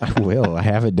 I will. I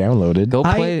have it downloaded. Go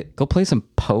play some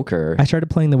poker. I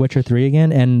started playing The Witcher 3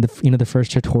 again, and the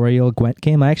first tutorial Gwent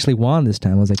game, I actually won this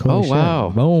time. I was like, holy shit. wow.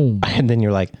 Boom. And then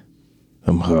you're like,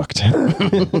 I'm hooked.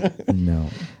 No.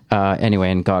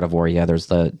 Anyway, in God of War, there's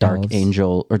the dark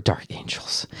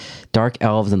Elves. dark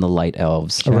elves and the light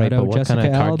elves. Right, Shadow, but what kind of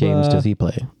Jessica card games Alba. does he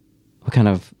play? What kind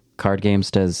of card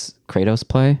games does Kratos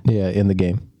play? Yeah, in the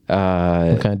game.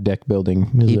 What kind of deck building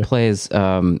is He there? plays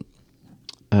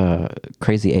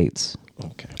Crazy Eights,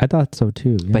 Okay. I thought so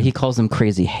too. Yeah. but he calls them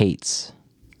Crazy Hates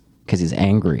because he's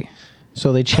angry.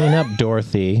 So they chain up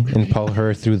Dorothy and pull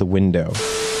her through the window.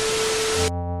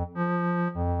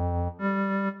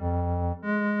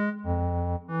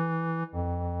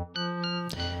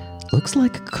 Looks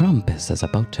like Krampus is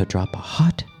about to drop a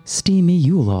hot, steamy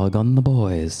Yule-log on the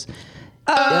boys.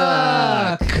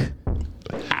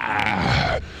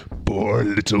 Poor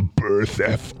little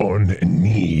Berthef on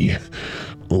me.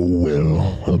 Oh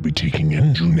well, I'll be taking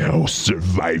Andrew now.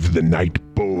 Survive the night,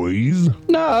 boys.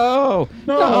 No!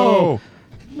 No!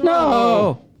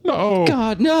 No! No.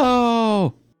 God,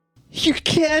 no! You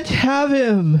can't have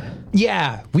him.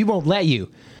 Yeah, we won't let you.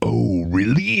 Oh,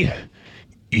 really?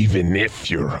 Even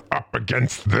if you're up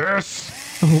against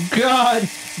this? Oh God!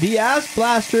 The ass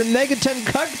blaster megaton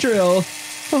cuck drill.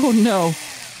 Oh no!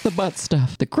 The butt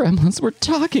stuff the gremlins were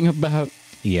talking about.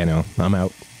 Yeah, no, I'm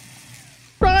out.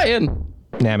 Ryan!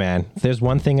 Nah, man, if there's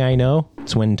one thing I know,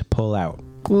 it's when to pull out.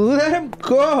 Let him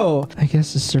go. I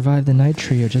guess the Survive the Night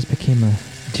trio just became a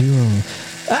duo.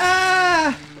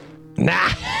 Ah! Nah!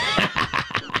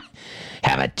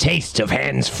 Have a taste of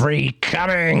hands-free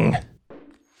coming!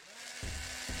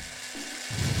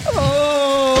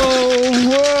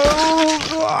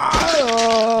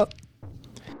 Oh!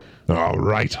 All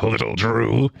right, little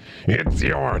Drew. It's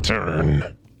your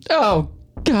turn. Oh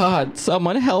God,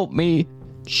 someone help me.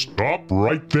 Stop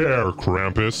right there,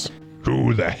 Krampus.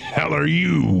 Who the hell are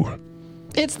you?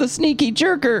 It's the sneaky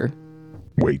jerker.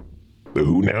 Wait,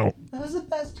 who now? That was the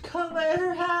best cum I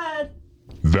ever had.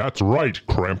 That's right,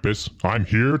 Krampus. I'm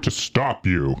here to stop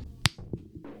you.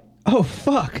 Oh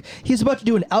fuck! He's about to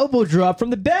do an elbow drop from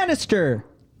the banister.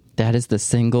 That is the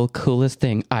single coolest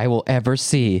thing I will ever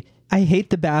see. I hate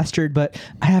the bastard, but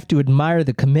I have to admire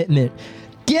the commitment.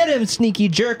 Get him, sneaky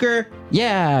jerker!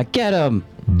 Yeah, get him.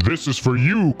 This is for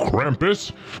you,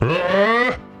 Krampus.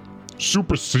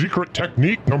 Super secret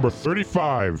technique number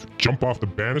 35. Jump off the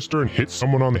banister and hit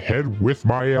someone on the head with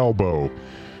my elbow.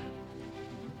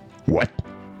 What?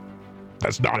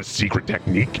 That's not a secret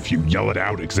technique if you yell it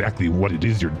out exactly what it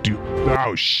is you're doing.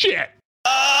 Oh, shit!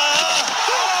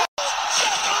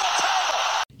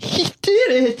 He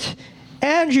did it!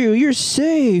 Andrew, you're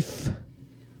safe.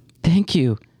 Thank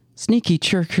you, sneaky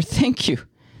jerker, thank you.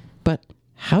 But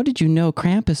how did you know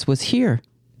Krampus was here?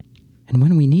 And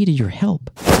when we needed your help?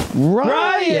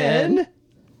 Ryan!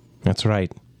 That's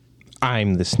right.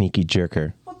 I'm the sneaky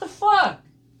jerker. What the fuck?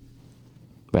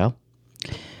 Well,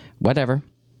 whatever.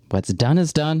 What's done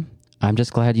is done. I'm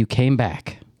just glad you came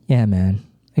back. Yeah, man.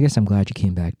 I guess I'm glad you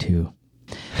came back too.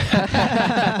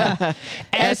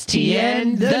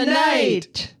 STN the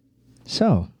night!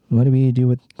 So, what do we do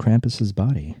with Krampus's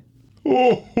body?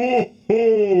 Oh, ho,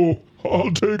 ho!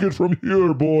 I'll take it from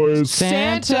here, boys.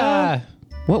 Santa!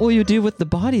 What will you do with the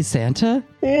body, Santa?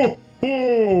 Oh,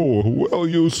 oh! Well,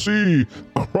 you see,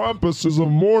 Krampus is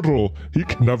immortal. He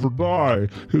can never die.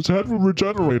 His head will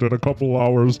regenerate in a couple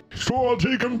hours. So I'll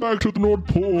take him back to the North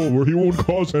Pole, where he won't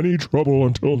cause any trouble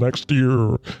until next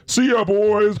year. See ya,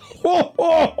 boys! Ho,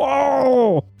 ho,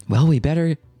 ho! Well, we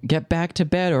better get back to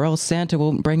bed or else Santa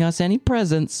won't bring us any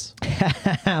presents.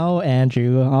 Oh,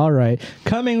 Andrew. All right.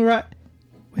 Coming right...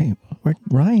 Wait, where'd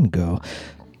Ryan go?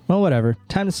 Well, whatever.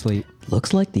 Time to sleep.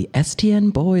 Looks like the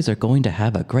STN boys are going to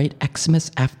have a great Xmas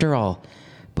after all.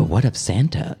 But what of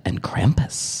Santa and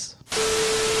Krampus?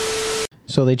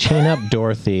 So they chain up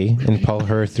Dorothy and pull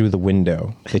her through the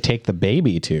window. They take the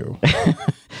baby too.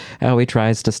 Oh, he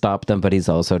tries to stop them, but he's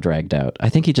also dragged out. I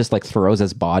think he just like throws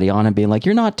his body on him, being like,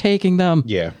 "You're not taking them."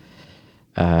 Yeah.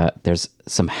 There's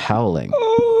some howling.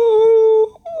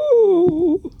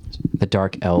 The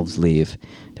dark elves leave.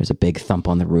 There's a big thump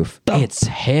on the roof. It's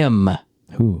him.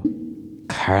 Who?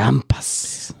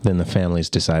 Krampus. Yes. Then the families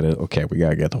decided, okay, we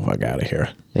gotta get the fuck out of here.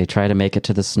 They try to make it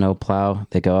to the snowplow.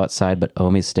 They go outside, but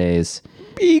Omi stays.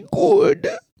 Be good.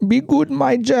 Be good,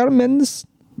 my Germans.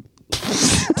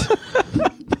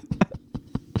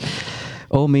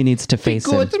 Omi needs to face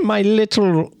him. my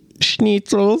little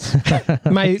schnitzels,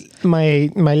 my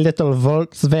little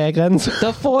Volkswagens.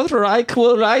 The Fourth Reich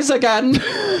will rise again.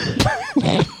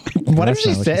 What if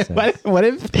she said? What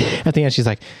if at the end she's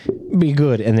like, "Be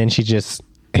good," and then she just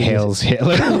hails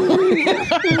Hitler?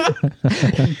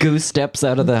 Goose steps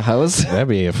out of the house. That'd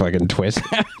be a fucking twist.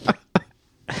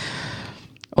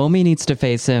 Omi needs to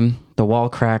face him. The wall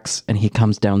cracks, and he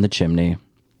comes down the chimney.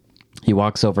 He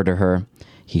walks over to her.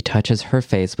 He touches her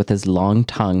face with his long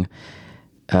tongue.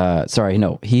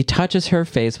 He touches her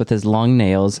face with his long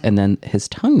nails, and then his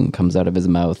tongue comes out of his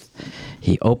mouth.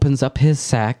 He opens up his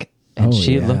sack, and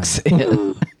she looks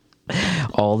in.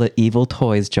 All the evil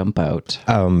toys jump out.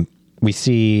 We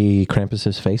see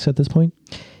Krampus's face at this point.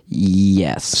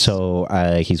 Yes. So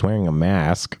he's wearing a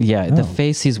mask. Yeah, the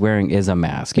face he's wearing is a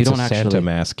mask. It's a Santa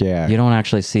mask, yeah. You don't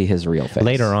actually see his real face.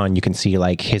 Later on, you can see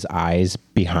like his eyes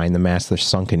behind the mask. They're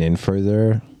sunken in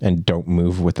further and don't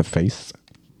move with the face.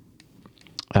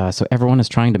 So everyone is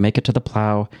trying to make it to the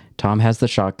plow. Tom has the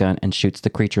shotgun and shoots the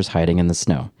creatures hiding in the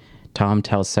snow. Tom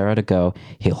tells Sarah to go.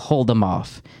 He'll hold them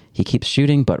off. He keeps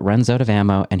shooting but runs out of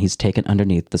ammo, and he's taken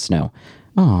underneath the snow.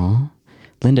 Aww.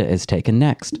 Linda is taken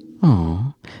next.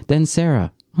 Aww. Then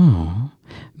Sarah. Aww.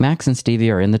 Max and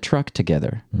Stevie are in the truck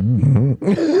together.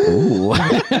 Ooh.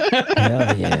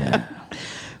 Hell yeah.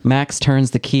 Max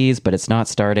turns the keys, but it's not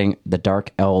starting. The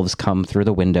dark elves come through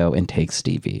the window and take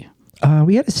Stevie.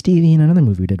 We had a Stevie in another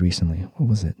movie we did recently. What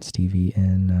was it? Stevie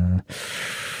and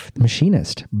The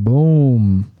Machinist.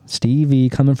 Boom. Stevie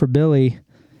coming for Billy.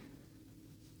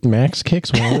 Max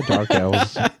kicks one of the dark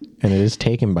elves, and it is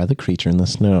taken by the creature in the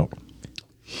snow.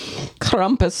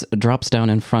 Krampus drops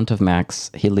down in front of Max.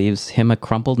 He leaves him a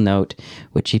crumpled note,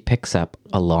 which he picks up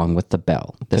along with the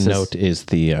bell. The note is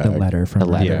the letter from the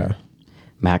letter. Yeah.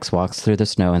 Max walks through the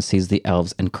snow and sees the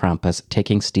elves and Krampus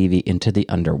taking Stevie into the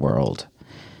underworld.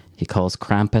 He calls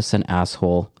Krampus an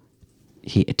asshole.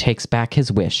 He takes back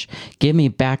his wish. Give me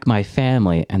back my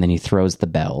family. And then he throws the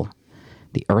bell.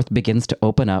 The earth begins to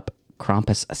open up.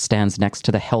 Krampus stands next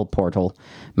to the hell portal.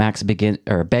 Max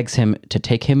begs him to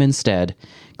take him instead.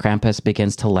 Krampus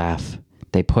begins to laugh.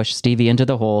 They push Stevie into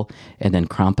the hole, and then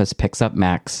Krampus picks up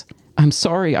Max. I'm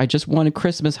sorry, I just wanted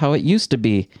Christmas how it used to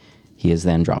be. He is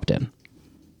then dropped in.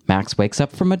 Max wakes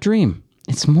up from a dream.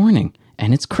 It's morning,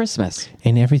 and it's Christmas.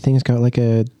 And everything's got like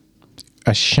a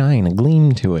shine, a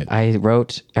gleam to it. I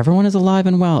wrote, everyone is alive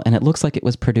and well, and it looks like it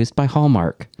was produced by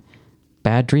Hallmark.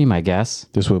 Bad dream, I guess.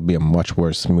 This would be a much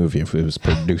worse movie if it was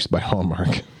produced by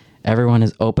Hallmark. Everyone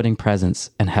is opening presents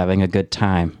and having a good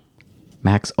time.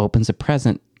 Max opens a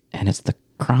present, and it's the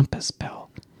Krampus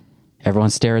bell. Everyone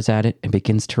stares at it and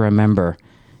begins to remember.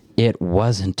 It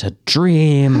wasn't a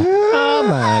dream. Oh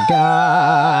my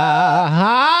God.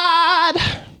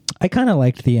 I kind of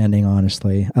liked the ending,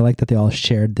 honestly. I like that they all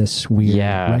shared this weird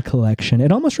recollection.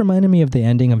 It almost reminded me of the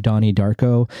ending of Donnie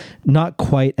Darko. Not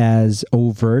quite as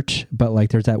overt, but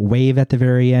like there's that wave at the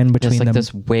very end between them.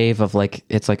 Just like this wave of like,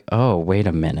 it's like, oh, wait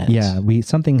a minute. Yeah,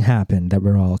 something happened that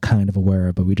we're all kind of aware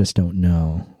of, but we just don't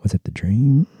know. Was it the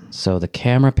dream? So the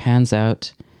camera pans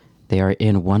out. They are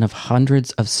in one of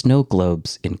hundreds of snow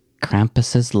globes in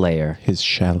Krampus's lair. His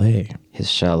chalet.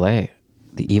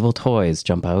 The evil toys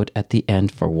jump out at the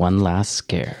end for one last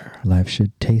scare. Life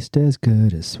should taste as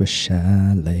good as Swiss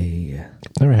Chalet.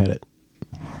 Never had it.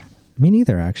 Me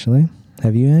neither, actually.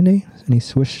 Have you, Andy? Any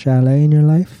Swiss Chalet in your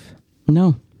life?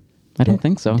 No, I don't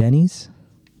think so. Denny's?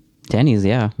 Denny's,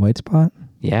 yeah. White Spot?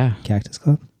 Yeah. Cactus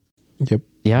Club? Yep.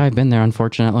 Yeah, I've been there,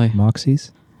 unfortunately.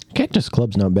 Moxie's? Cactus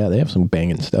Club's not bad. They have some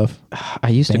banging stuff. I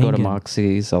used to go to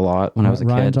Moxie's a lot when I was a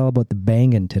kid. Ryan's all about the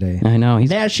banging today. I know.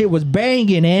 That shit was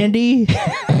banging, Andy.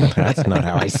 That's not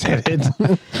how I said it.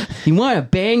 You want to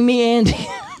bang me, Andy?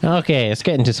 Okay, let's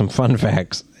get into some fun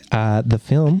facts. The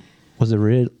film was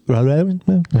originally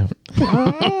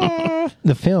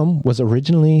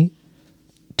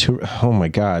oh my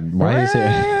God, why is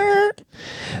it?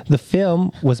 The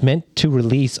film was meant to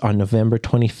release on November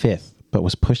 25th, but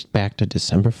was pushed back to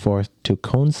December 4th to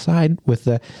coincide with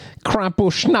the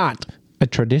Krampusnacht, a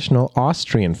traditional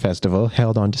Austrian festival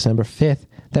held on December 5th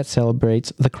that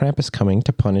celebrates the Krampus coming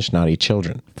to punish naughty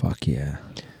children. Fuck yeah.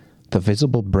 The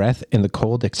visible breath in the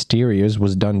cold exteriors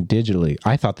was done digitally.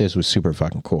 I thought this was super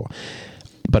fucking cool.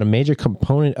 But a major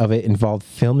component of it involved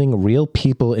filming real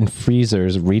people in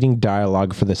freezers reading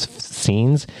dialogue for the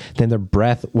scenes. Then their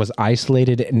breath was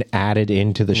isolated and added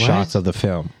into the shots of the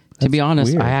film. To be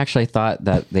honest, weird. I actually thought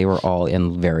that they were all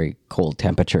in very cold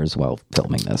temperatures while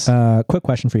filming this. Quick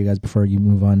question for you guys before you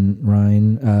move on,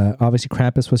 Ryan. Obviously,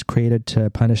 Krampus was created to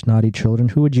punish naughty children.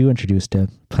 Who would you introduce to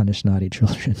punish naughty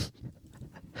children?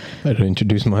 I'd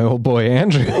introduce my old boy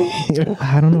Andrew.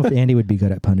 I don't know if Andy would be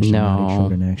good at punishing naughty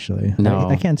children, actually. No.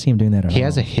 I can't see him doing that at all. He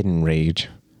has a hidden rage.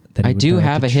 That he I would do direct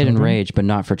have to a hidden children? rage, but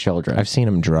not for children. I've seen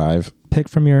him drive. Pick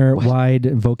from your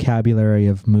wide vocabulary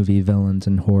of movie villains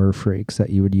and horror freaks that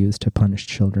you would use to punish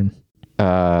children.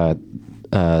 The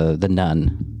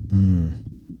nun.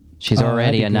 She's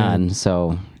already a that'd be nun, good.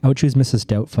 so I would choose Mrs.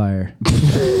 Doubtfire.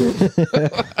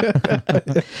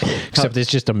 Except it's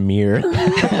just a mirror.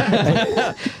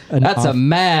 that's a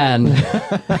man.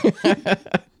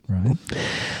 Right.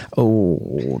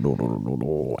 Oh,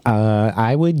 no.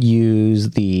 I would use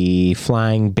the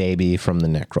flying baby from the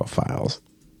Necrophiles.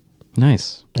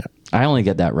 Nice. Yeah. I only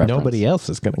get that reference. Nobody else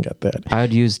is going to get that. I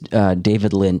would use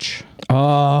David Lynch.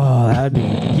 Oh, that'd be...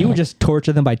 He would just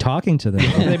torture them by talking to them.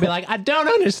 They'd be like, I don't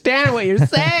understand what you're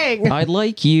saying. I'd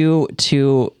like you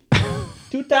to...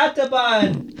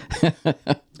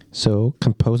 So,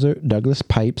 composer Douglas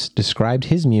Pipes described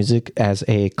his music as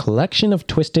a collection of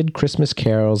twisted Christmas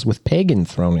carols with pagan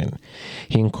thrown in.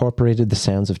 He incorporated the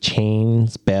sounds of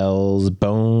chains, bells,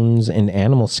 bones, and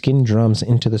animal skin drums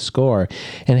into the score,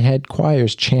 and had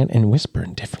choirs chant and whisper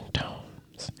in different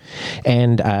tones.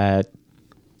 And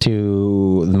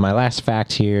to my last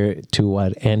fact here, to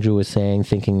what Andrew was saying,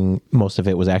 thinking most of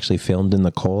it was actually filmed in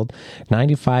the cold,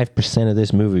 95% of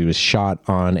this movie was shot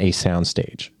on a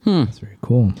soundstage. That's very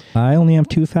cool. I only have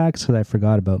 2 facts because I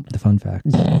forgot about the fun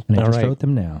facts. And I All just right. wrote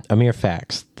them now. Mere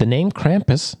facts. The name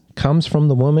Krampus comes from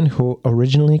the woman who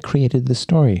originally created the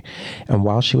story. And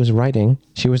while she was writing,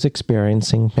 she was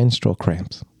experiencing menstrual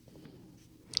cramps.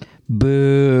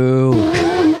 Boo.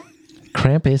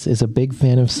 Krampus is a big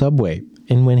fan of Subway.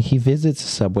 And when he visits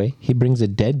Subway, he brings a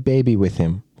dead baby with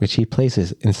him, which he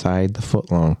places inside the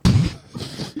footlong.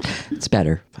 It's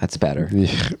better. That's better.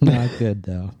 Not good,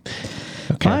 though.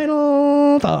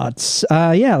 Final thoughts.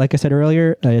 Yeah, like I said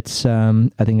earlier, it's I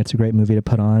think it's a great movie to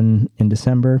put on in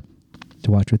December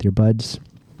to watch with your buds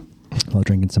while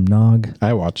drinking some nog.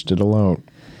 I watched it alone.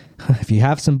 If you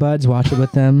have some buds, watch it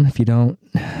with them. If you don't,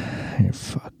 you're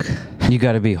fuck. You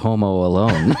got to be homo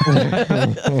alone.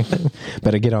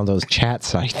 Better get on those chat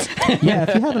sites. Yeah,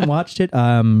 if you haven't watched it,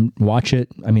 watch it.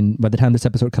 I mean, by the time this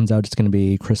episode comes out, it's going to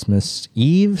be Christmas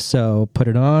Eve. So put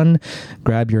it on,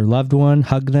 grab your loved one,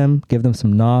 hug them, give them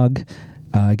some nog.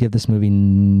 Give this movie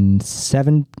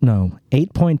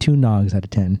 8.2 nogs out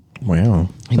of 10. Wow.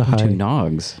 Two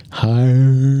nogs.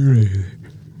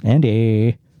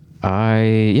 Andy.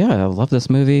 I love this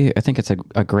movie. I think it's a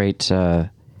great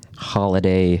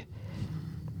holiday.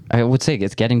 I would say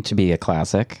it's getting to be a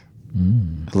classic.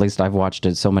 At least I've watched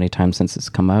it so many times since it's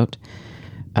come out.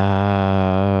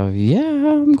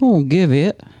 I'm gonna give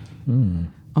it.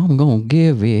 I'm gonna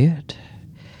give it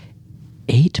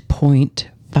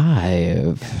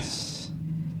 8.5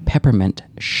 peppermint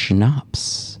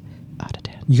schnapps out of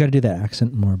 10. You got to do that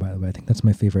accent more, by the way. I think that's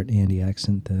my favorite Andy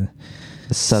accent. The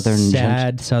Southern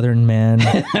sad Southern man.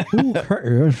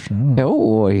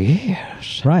 Oh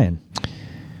yes. Ryan.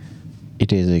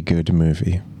 It is a good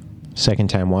movie. Second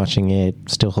time watching it,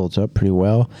 still holds up pretty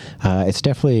well. It's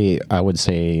definitely, I would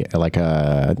say, like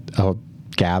a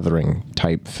gathering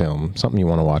type film. Something you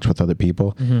want to watch with other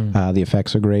people. The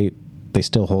effects are great. They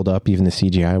still hold up, even the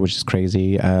CGI, which is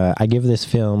crazy. I give this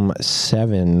film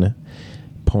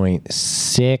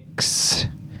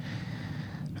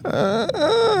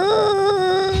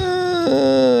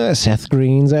 7.6 Seth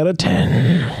Greens out of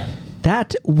 10.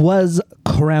 That was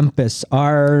Krampus,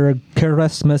 our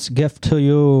Christmas gift to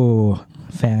you,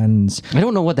 fans. I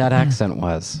don't know what that accent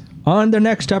was. On the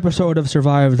next episode of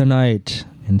Survive the Night,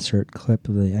 insert clip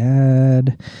of the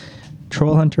ad.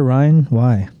 Troll Hunter Ryan,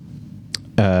 why?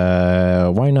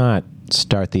 Why not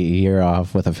start the year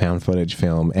off with a found footage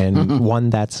film, and one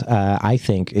that's I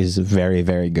think is very,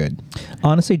 very good.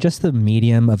 Honestly, just the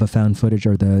medium of a found footage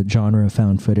or the genre of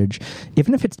found footage,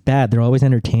 even if it's bad, they're always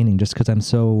entertaining just because I'm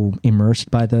so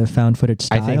immersed by the found footage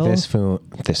style. I think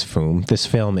this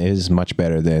film is much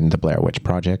better than the Blair Witch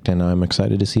Project, and I'm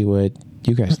excited to see what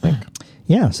you guys think.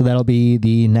 Yeah, so that'll be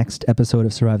the next episode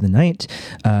of Survive the Night.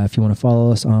 If you want to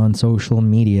follow us on social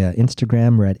media,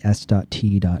 Instagram, we're at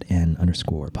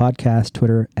s.t.n_podcast,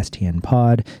 Twitter,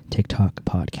 stnpod, TikTok,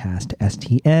 podcast,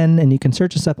 stn, and you can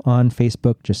search us up on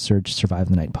Facebook, just search Survive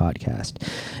the Night Podcast.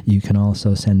 You can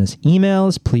also send us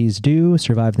emails, please do,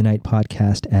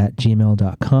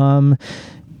 survivethenightpodcast@gmail.com.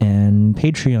 And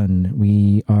Patreon,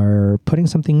 we are putting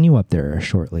something new up there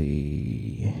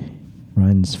shortly.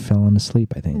 Ryan's fallen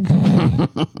asleep, I think.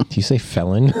 Do you say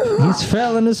felon? He's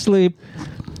fallen asleep.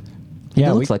 He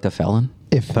looks like a felon.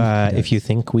 If you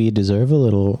think we deserve a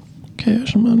little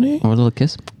cash money, Or a little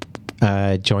kiss.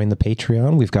 join the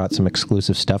Patreon. We've got some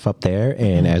exclusive stuff up there,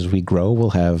 and as we grow,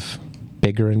 we'll have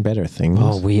bigger and better things.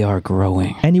 Oh, we are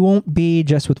growing. And you won't be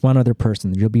just with one other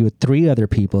person. You'll be with 3 other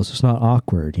people, so it's not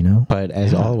awkward, you know? But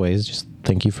as always, just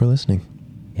thank you for listening.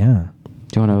 Yeah.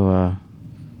 Do you want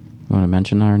to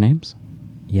mention our names?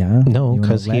 Yeah. No, You wanna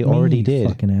 'cause he let me, already you did.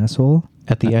 Fucking asshole.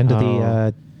 At the end of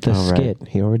the Oh, right. skit,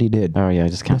 he already did. Oh yeah, I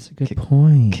just can't. That's a good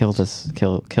point. Kill this.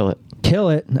 Kill it. Kill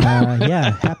it.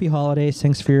 Yeah. Happy holidays.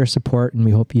 Thanks for your support, and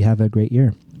we hope you have a great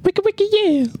year. Wiki wiki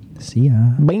yeah. See ya.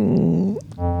 Bing.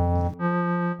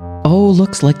 Oh,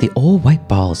 looks like the old white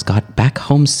balls got back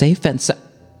home safe and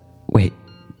wait,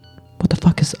 what the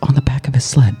fuck is on the back of his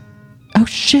sled? Oh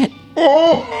shit!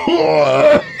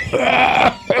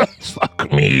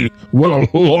 Fuck me. What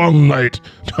a long night.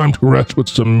 Time to rest with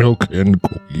some milk and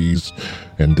cookies.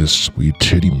 And this sweet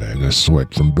titty mega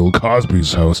sweat from Bill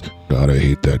Cosby's house. God, I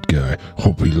hate that guy.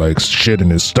 Hope he likes shit in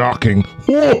his stocking.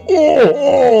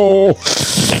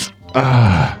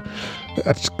 Ah,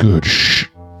 that's good shh.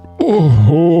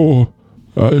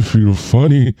 I feel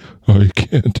funny. I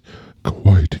can't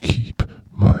quite keep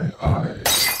my eyes.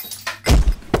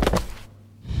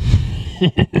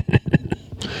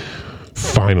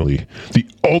 Finally, the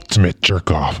ultimate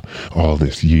jerk-off. All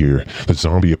this year, the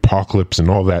zombie apocalypse and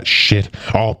all that shit,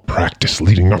 all practice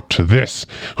leading up to this.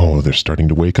 Oh, they're starting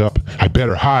to wake up. I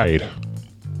better hide.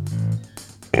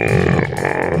 Yeah,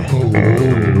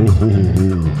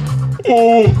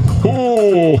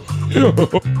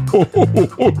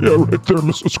 right there,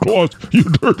 Mrs. Claus, you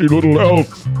dirty little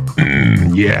elf.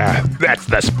 Yeah, that's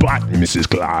the spot, Mrs.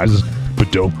 Claus.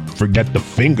 But don't forget the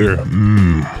finger.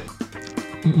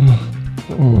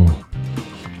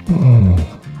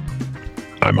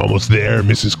 I'm almost there,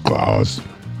 Mrs. Claus.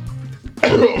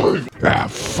 Ah,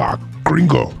 fuck.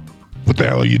 Gringo, what the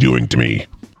hell are you doing to me?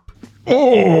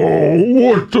 Oh,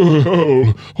 what the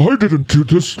hell? I didn't do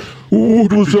this.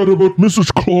 What was that about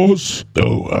Mrs. Claus?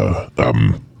 Oh,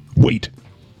 wait.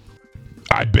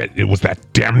 I bet it was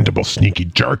that damnable sneaky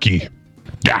jerky.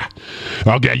 Yeah,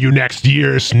 I'll get you next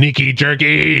year, sneaky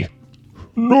jerky.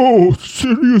 No,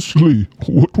 seriously.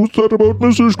 What was that about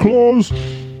Mrs. Claus?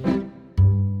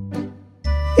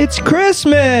 It's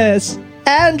Christmas!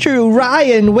 Andrew,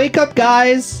 Ryan, wake up,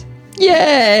 guys!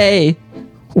 Yay!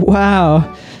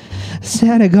 Wow.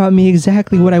 Santa got me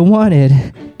exactly what I wanted.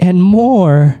 And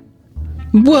more.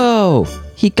 Whoa!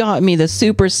 He got me the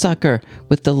Super Sucker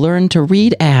with the Learn to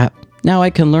Read app. Now I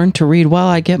can learn to read while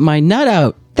I get my nut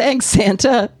out. Thanks,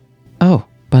 Santa! Oh,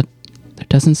 but there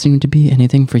doesn't seem to be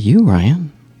anything for you,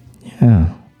 Ryan.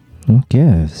 Yeah. Who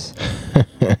gives?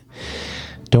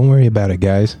 Don't worry about it,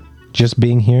 guys. Just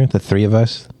being here, the 3 of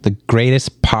us, the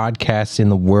greatest podcasts in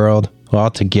the world, all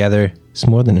together, is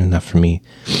more than enough for me.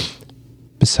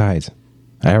 Besides,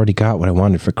 I already got what I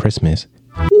wanted for Christmas.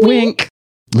 Wink!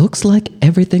 Looks like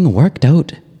everything worked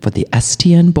out for the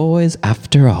STN boys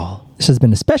after all. This has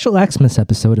been a special Xmas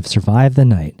episode of Survive the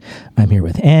Night. I'm here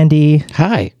with Andy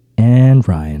Hi. and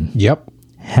Ryan. Yep.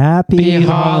 Happy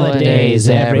holidays,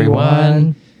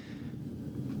 everyone.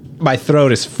 My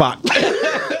throat is fucked.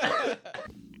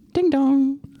 Ding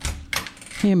dong.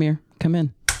 Hey, Amir, come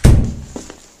in.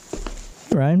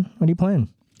 Hey, Ryan, what are you playing?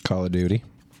 Call of Duty.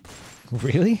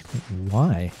 Really?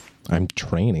 Why? I'm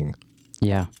training.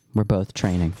 Yeah, we're both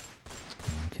training.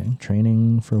 Okay,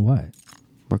 training for what?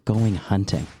 We're going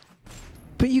hunting.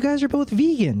 But you guys are both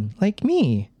vegan, like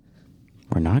me.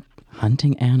 We're not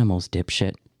hunting animals,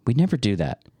 dipshit. We never do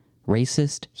that.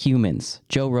 Racist humans,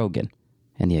 Joe Rogan,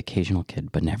 and the occasional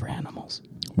kid, but never animals.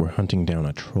 We're hunting down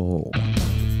a troll.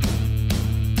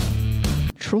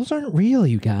 Trolls aren't real,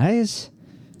 you guys.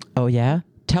 Oh yeah?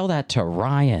 Tell that to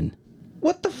Ryan.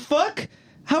 What the fuck?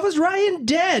 How is Ryan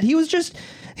dead? He was just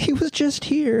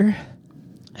here.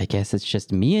 I guess it's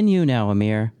just me and you now,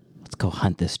 Amir. Let's go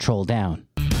hunt this troll down.